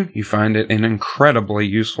stream, you find it an incredibly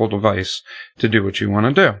useful device to do what you want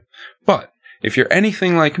to do. But if you're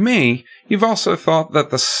anything like me, you've also thought that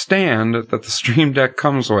the stand that the Stream Deck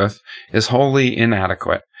comes with is wholly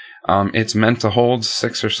inadequate. It's meant to hold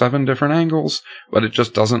 6 or 7 different angles, but it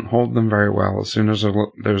just doesn't hold them very well. As soon as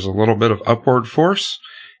there's a little bit of upward force,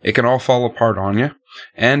 it can all fall apart on you.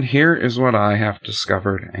 And here is what I have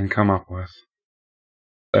discovered and come up with.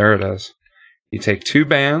 There it is. You take 2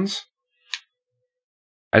 bands.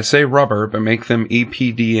 I'd say rubber, but make them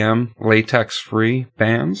EPDM latex-free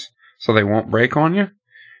bands so they won't break on you.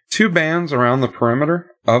 2 bands around the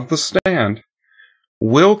perimeter of the stand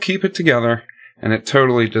will keep it together, and it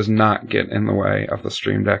totally does not get in the way of the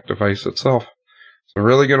Stream Deck device itself. It's a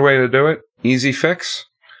really good way to do it. Easy fix.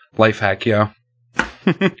 Life hack, yo.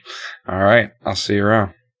 Alright, I'll see you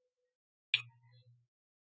around.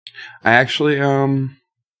 I actually, had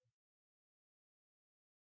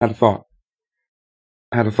a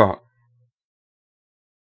thought.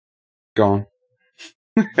 Gone.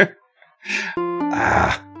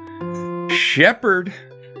 Shepherd.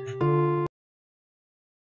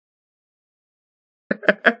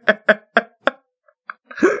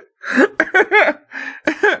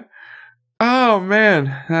 Oh man,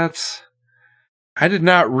 I did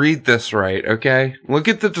not read this right, okay? Look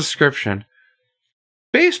at the description.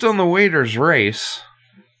 Based on the waiter's race,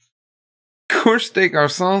 course de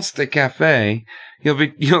garçons de café,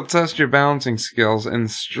 you'll test your balancing skills in the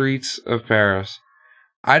streets of Paris.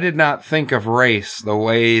 I did not think of race the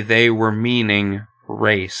way they were meaning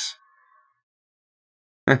race.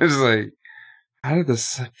 I was like, How did this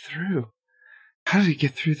slip through? How did it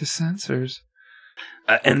get through the sensors?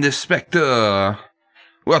 And this Spektre,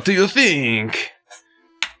 what do you think?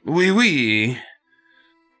 Oui.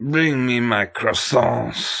 Bring me my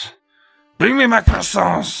croissants. Bring me my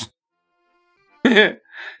croissants.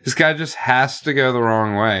 This guy just has to go the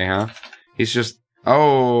wrong way, huh? He's just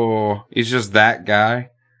that guy.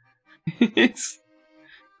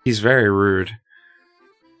 He's very rude.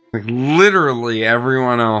 Like, literally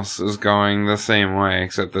everyone else is going the same way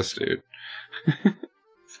except this dude.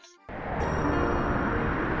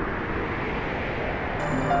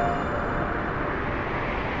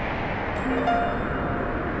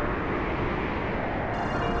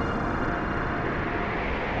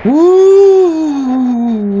 Woo!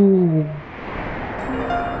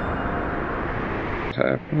 What's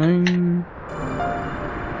happening?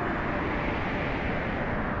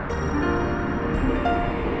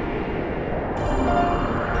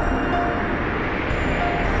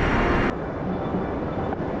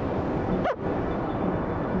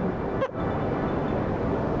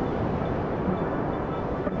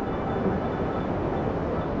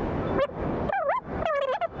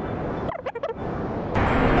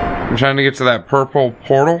 I'm trying to get to that purple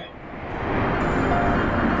portal.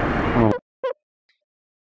 Oh.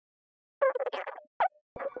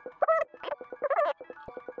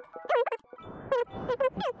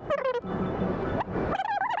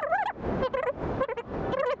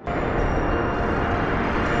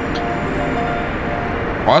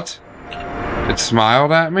 What? It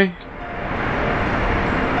smiled at me?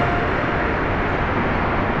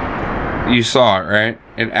 You saw it, right?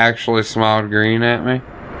 It actually smiled green at me.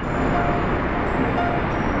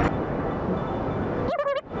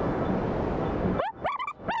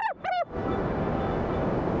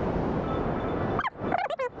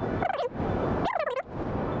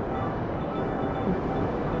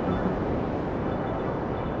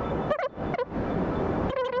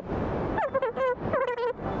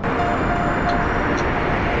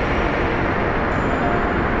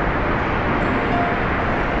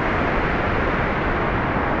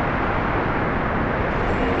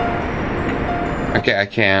 Okay, I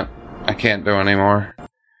can't do anymore.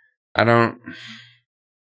 There's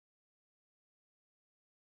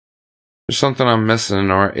something I'm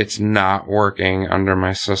missing, or it's not working under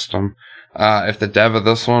my system. If the dev of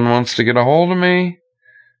this one wants to get a hold of me,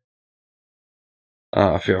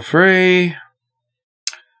 feel free.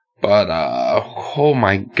 But, oh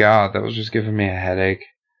my god, that was just giving me a headache.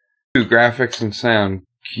 Graphics and sound.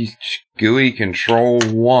 GUI control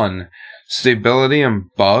 1. Stability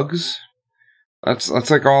and bugs? That's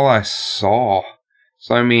like all I saw.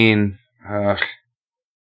 So I mean,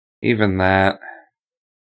 even that.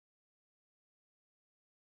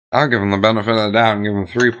 I'll give them the benefit of the doubt and give them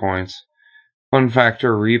 3 points. Fun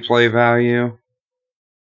factor, replay value.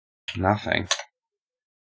 Nothing.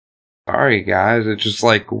 Sorry guys, it just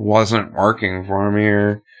like wasn't working for me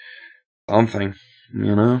or something,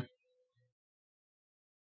 you know?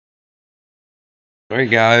 Sorry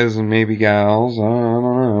guys and maybe gals, I don't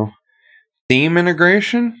know. Theme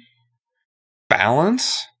integration?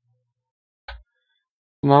 Balance?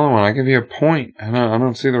 Another one. I give you a point. I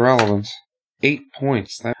don't see the relevance. 8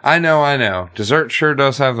 points. I know. Dessert sure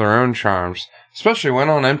does have their own charms, especially when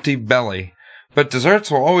on empty belly. But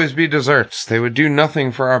desserts will always be desserts. They would do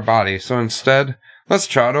nothing for our body, so instead, let's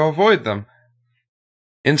try to avoid them.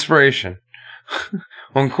 Inspiration.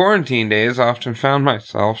 On quarantine days, I often found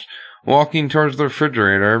myself walking towards the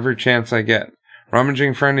refrigerator every chance I get,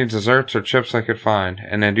 rummaging for any desserts or chips I could find,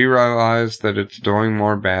 and I do realize that it's doing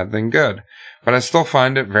more bad than good, but I still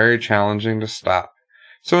find it very challenging to stop.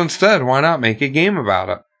 So instead, why not make a game about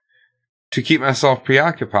it? To keep myself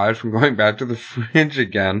preoccupied from going back to the fridge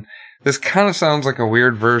again, this kind of sounds like a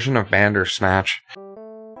weird version of Bandersnatch.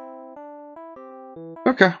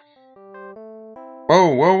 Okay.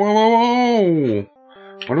 Whoa.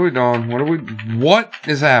 What are we doing? What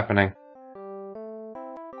is happening?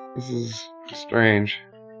 This is strange.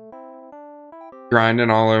 Grinding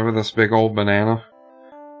all over this big old banana.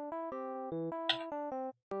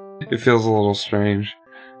 It feels a little strange.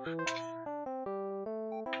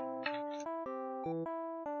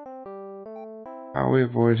 How are we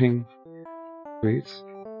avoiding tweets?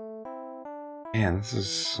 Man, this is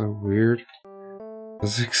so weird.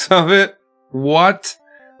 Physics of it? What?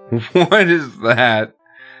 What is that?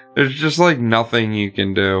 There's just like nothing you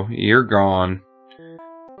can do. You're gone.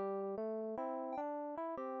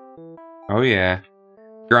 Oh yeah.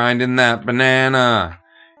 Grinding that banana.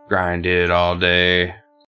 Grind it all day.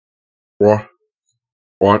 What?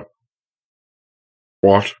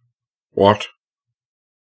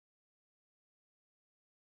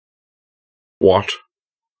 What?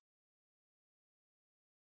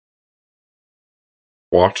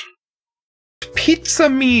 What? Pizza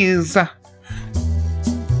me's.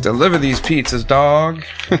 Deliver these pizzas, dog.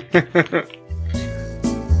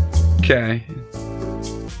 Okay.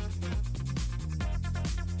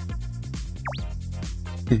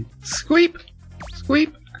 Squeep,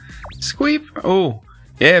 squeep, squeep. Oh,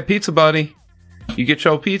 yeah, pizza buddy. You get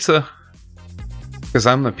your pizza. Because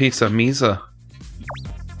I'm the pizza Misa.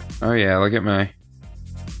 Oh yeah, look at me.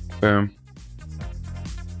 Boom.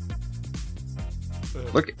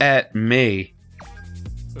 Look at me.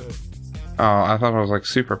 Oh, I thought I was like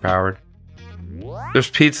super powered.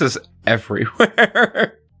 There's pizzas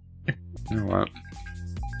everywhere. You know what?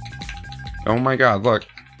 Oh my god, look.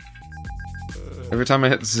 Every time I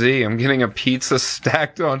hit Z, I'm getting a pizza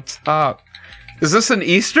stacked on top. Is this an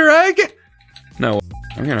Easter egg? No.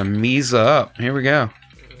 I'm gonna Misa up. Here we go.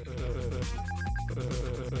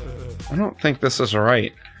 I don't think this is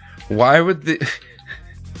right. Why would the...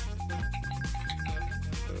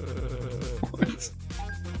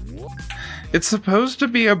 It's supposed to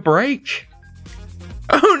be a break.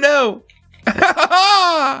 Oh no!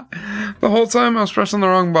 The whole time I was pressing the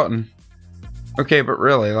wrong button. Okay, but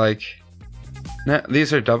really, like...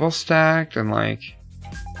 these are double stacked, and like...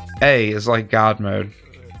 A is like God mode.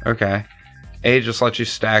 Okay. A just lets you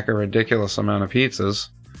stack a ridiculous amount of pizzas.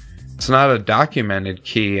 It's not a documented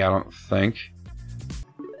key, I don't think.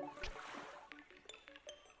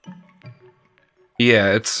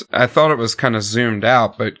 Yeah, I thought it was kind of zoomed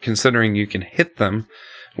out, but considering you can hit them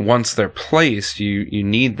once they're placed, you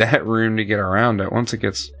need that room to get around it. Once it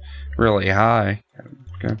gets really high, I'm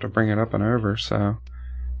gonna have to bring it up and over, so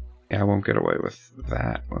yeah, I won't get away with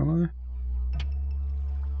that, will I?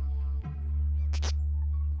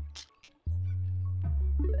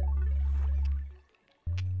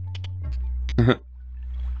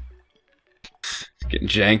 It's getting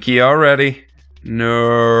janky already. No.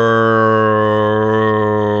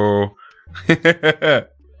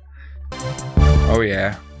 Oh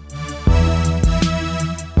yeah.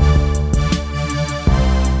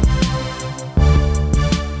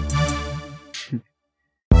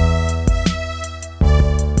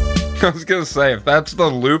 I was gonna say, if that's the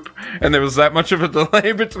loop and there was that much of a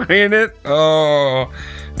delay between it, oh,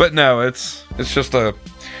 but no, it's just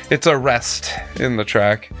it's a rest in the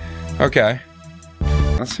track. Okay.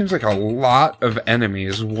 That seems like a lot of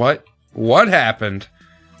enemies. What happened?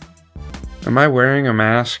 Am I wearing a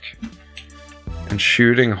mask and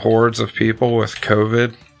shooting hordes of people with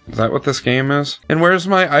COVID? Is that what this game is? And where's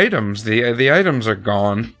my items? The items are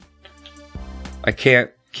gone. I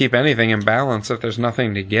can't keep anything in balance if there's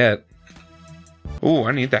nothing to get. Ooh,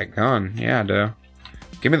 I need that gun. Yeah, I do.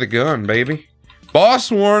 Give me the gun, baby.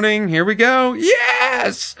 Boss warning! Here we go!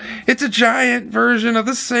 Yes! It's a giant version of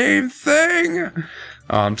the same thing!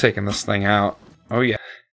 Oh, I'm taking this thing out. Oh, yeah.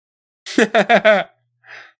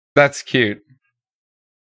 That's cute.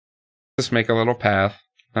 Just make a little path.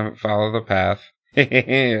 Follow the path.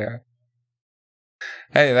 Hey,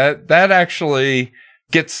 that actually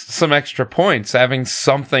gets some extra points, having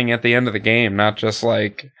something at the end of the game, not just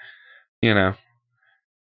like, you know,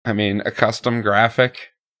 I mean, a custom graphic.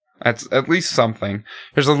 That's at least something.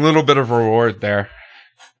 There's a little bit of reward there.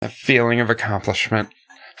 A feeling of accomplishment.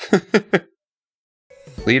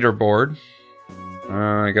 Leaderboard.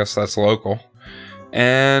 I guess that's local.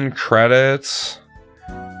 And credits.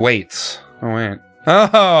 Weights. Oh, wait.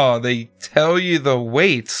 Oh, they tell you the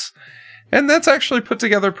weights. And that's actually put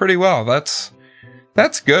together pretty well. That's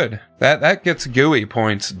good. That gets GUI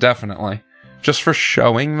points, definitely. Just for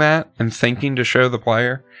showing that and thinking to show the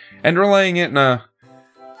player. And relaying it in a...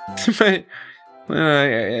 yeah,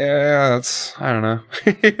 that's... I don't know.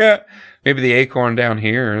 Yeah. Maybe the acorn down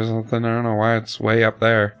here or something. I don't know why it's way up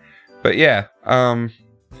there. But yeah,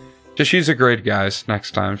 just use a grid, guys,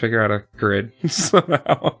 next time. Figure out a grid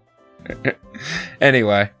somehow.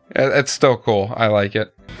 Anyway, it's still cool. I like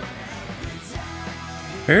it.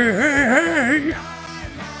 Hey, hey, hey!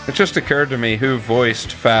 It just occurred to me who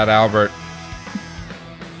voiced Fat Albert.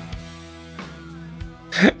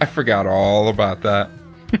 I forgot all about that.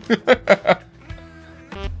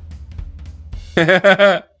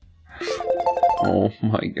 Oh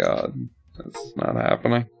my god. That's not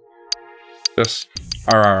happening. Just...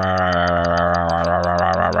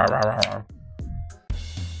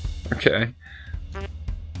 Okay.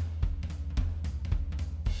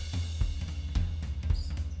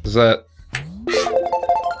 Is that...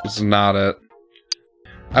 This is not it.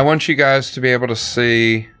 I want you guys to be able to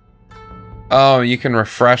see... Oh, you can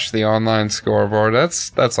refresh the online scoreboard.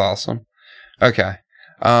 That's awesome. Okay.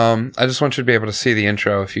 I just want you to be able to see the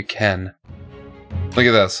intro if you can. Look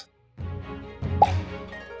at this.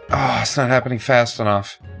 Oh, it's not happening fast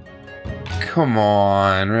enough. Come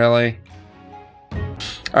on, really?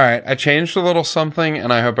 Alright, I changed a little something,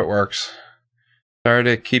 and I hope it works. Sorry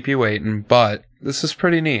to keep you waiting, but this is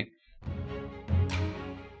pretty neat.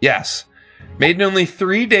 Yes. Made in only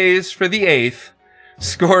 3 days for the 8th.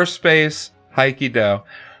 ScoreSpace, Haikido.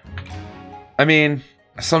 I mean,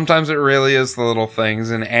 sometimes it really is the little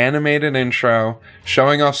things. An animated intro,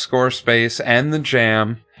 showing off ScoreSpace and the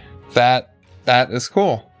jam. That is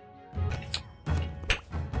cool.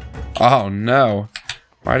 Oh no.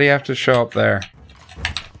 Why do you have to show up there?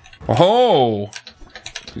 Oh!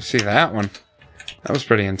 You see that one? That was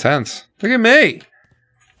pretty intense. Look at me!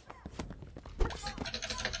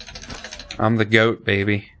 I'm the goat,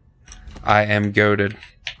 baby. I am goated.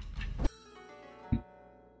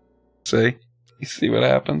 See? You see what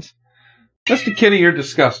happens? Mr. Kitty, you're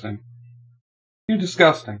disgusting. You're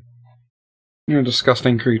disgusting. You're a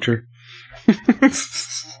disgusting creature.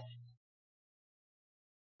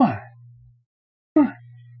 What? What?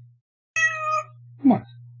 What?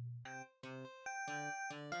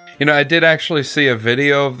 You know, I did actually see a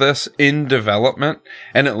video of this in development,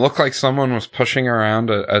 and it looked like someone was pushing around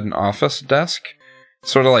an office desk,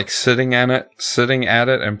 sort of like sitting at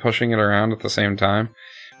it and pushing it around at the same time.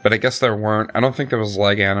 But I guess there weren't. I don't think there was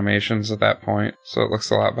leg animations at that point, so it looks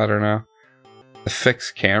a lot better now. The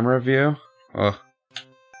fixed camera view? Ugh.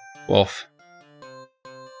 Wolf.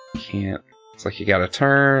 Can't. It's like you gotta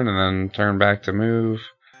turn and then turn back to move.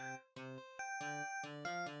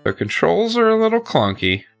 The controls are a little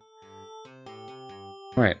clunky.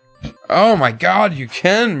 Wait. Oh my god, you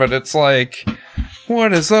can, but it's like...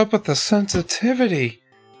 What is up with the sensitivity?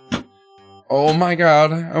 Oh my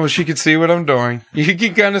god, I wish you could see what I'm doing. You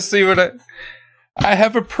can kind of see what I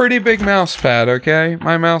have a pretty big mouse pad, okay?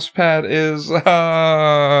 My mouse pad is,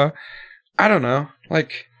 I don't know,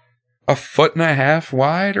 like 1.5 feet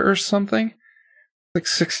wide or something? Like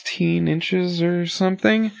 16 inches or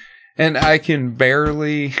something? And I can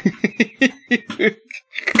barely...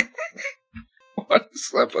 What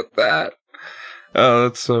is up with that? Oh,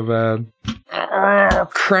 that's so bad. Oh,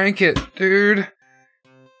 crank it, dude.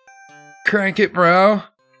 Crank it, bro.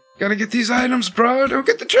 Gotta get these items, bro. Don't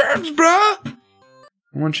get the germs, bro. I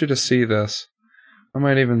want you to see this. I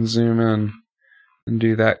might even zoom in and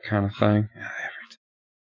do that kind of thing.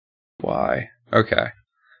 Why? Okay.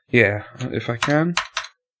 Yeah, if I can.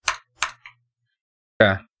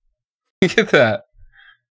 Yeah. Look at that.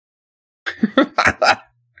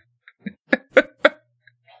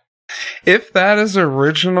 If that is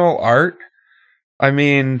original art, I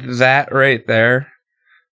mean, that right there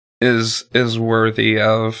is worthy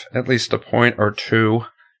of at least a point or two.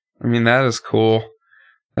 I mean, that is cool.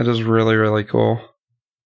 That is really, really cool.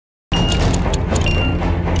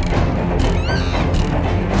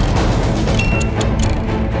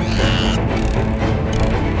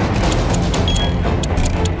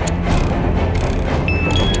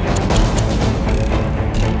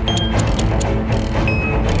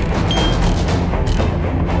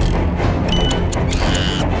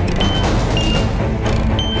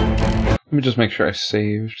 Let me just make sure I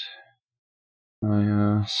saved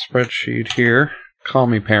my spreadsheet here. Call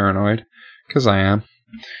me paranoid, because I am.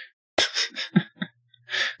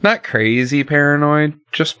 Not crazy paranoid,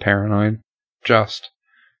 just paranoid. Just.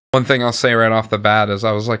 One thing I'll say right off the bat is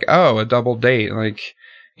I was like, oh, a double date. Like,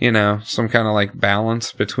 you know, some kind of like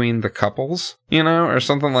balance between the couples, you know, or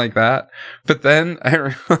something like that. But then I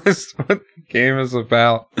realized what the game is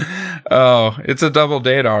about. Oh, it's a double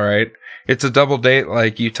date, all right. It's a double date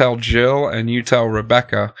like you tell Jill and you tell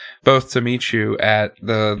Rebecca both to meet you at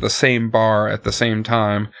the same bar at the same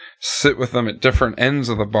time, sit with them at different ends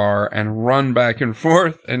of the bar, and run back and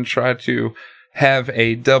forth and try to have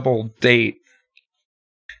a double date.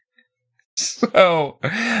 So,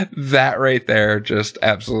 that right there just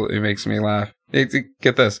absolutely makes me laugh.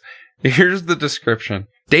 Get this. Here's the description.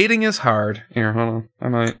 Dating is hard. Here, hold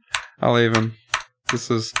on. I'll even.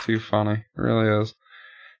 This is too funny. It really is.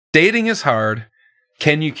 Dating is hard.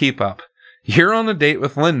 Can you keep up? You're on a date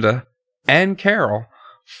with Linda and Carol.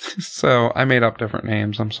 So I made up different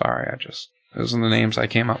names. I'm sorry. Those are the names I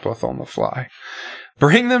came up with on the fly.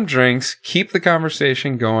 Bring them drinks, keep the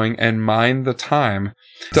conversation going, and mind the time.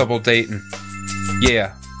 Double dating.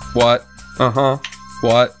 Yeah. What? Uh-huh.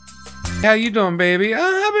 What? How you doing, baby?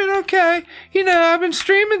 I've been okay. You know, I've been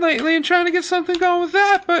streaming lately and trying to get something going with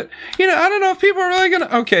that, but, you know, I don't know if people are really gonna...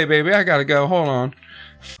 Okay, baby, I gotta go. Hold on.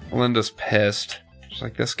 Linda's pissed. She's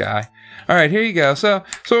like, this guy. Alright, here you go. So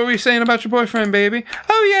what were you saying about your boyfriend, baby?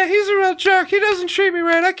 Oh, yeah, he's a real jerk. He doesn't treat me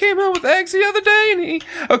right. I came home with eggs the other day and he...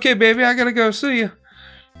 Okay, baby, I gotta go. See you.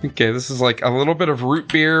 Okay, this is like a little bit of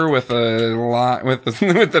root beer with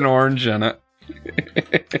with an orange in it.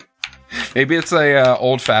 Maybe it's a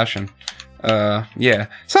old fashioned. Yeah.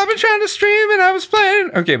 So I've been trying to stream and I was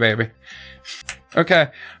playing. Okay, baby. Okay.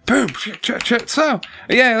 Boom. So,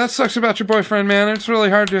 yeah, that sucks about your boyfriend, man. It's really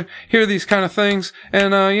hard to hear these kind of things.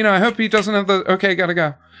 And, you know, I hope he doesn't have the... Okay, gotta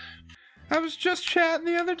go. I was just chatting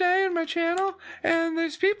the other day on my channel, and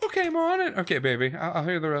these people came on and... Okay, baby. I'll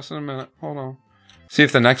hear the rest in a minute. Hold on. See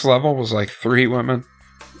if the next level was like 3 women.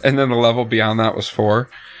 And then the level beyond that was 4.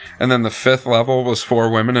 And then the 5th level was 4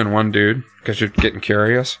 women and 1 dude. Because you're getting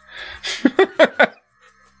curious.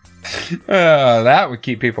 That would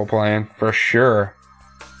keep people playing, for sure.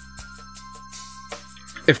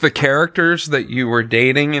 If the characters that you were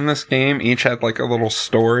dating in this game each had like a little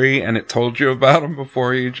story and it told you about them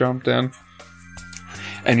before you jumped in,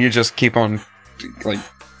 and you just keep on like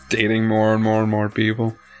dating more and more and more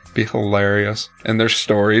people, it'd be hilarious. And their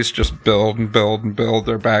stories just build and build and build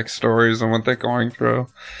their backstories and what they're going through.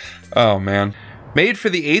 Oh man. Made for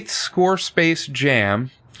the 8th ScoreSpace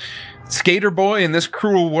Jam, Skater Boy in This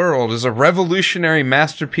Cruel World is a revolutionary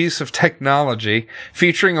masterpiece of technology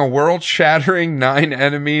featuring a world-shattering 9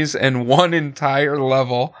 enemies and 1 entire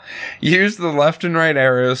level. Use the left and right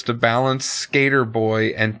arrows to balance Skater Boy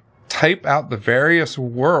and type out the various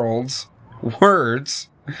words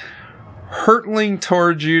hurtling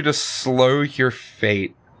towards you to slow your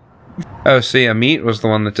fate. Oh, see, Amit was the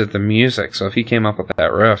one that did the music, so if he came up with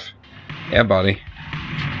that riff, yeah, buddy.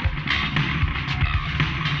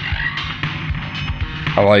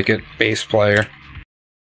 I like it. Bass player.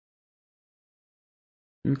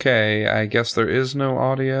 Okay, I guess there is no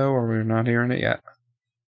audio, or we're not hearing it yet.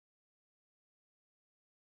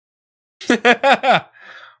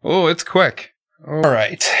 Oh, it's quick.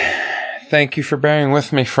 Alright. Thank you for bearing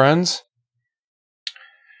with me, friends.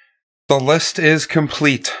 The list is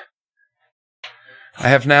complete. I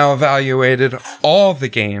have now evaluated all the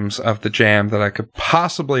games of the Jam that I could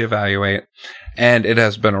possibly evaluate, and it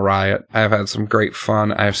has been a riot. I've had some great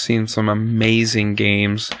fun. I've seen some amazing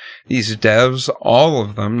games. These devs, all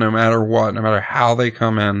of them, no matter what, no matter how they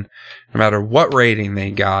come in, no matter what rating they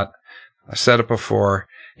got, I said it before,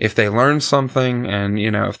 if they learned something and, you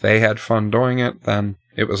know, if they had fun doing it, then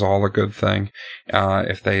it was all a good thing.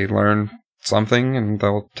 If they learn something and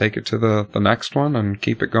they'll take it to the next one and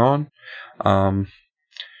keep it going,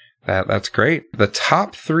 that's great. The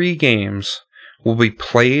top 3 games will be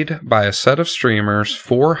played by a set of streamers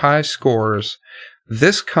for high scores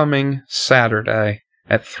this coming Saturday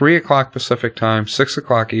at 3 o'clock Pacific time, 6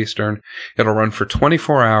 o'clock Eastern. It'll run for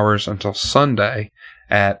 24 hours until Sunday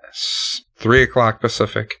at 3 o'clock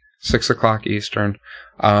Pacific, 6 o'clock Eastern.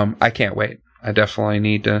 I can't wait. I definitely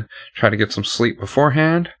need to try to get some sleep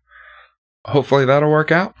beforehand. Hopefully that'll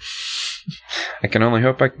work out. I can only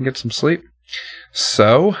hope I can get some sleep.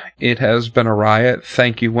 So, it has been a riot.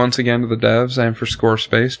 Thank you once again to the devs and for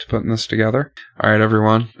ScoreSpace to putting this together. Alright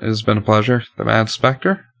everyone, it has been a pleasure. The Mad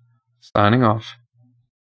Spektre, signing off.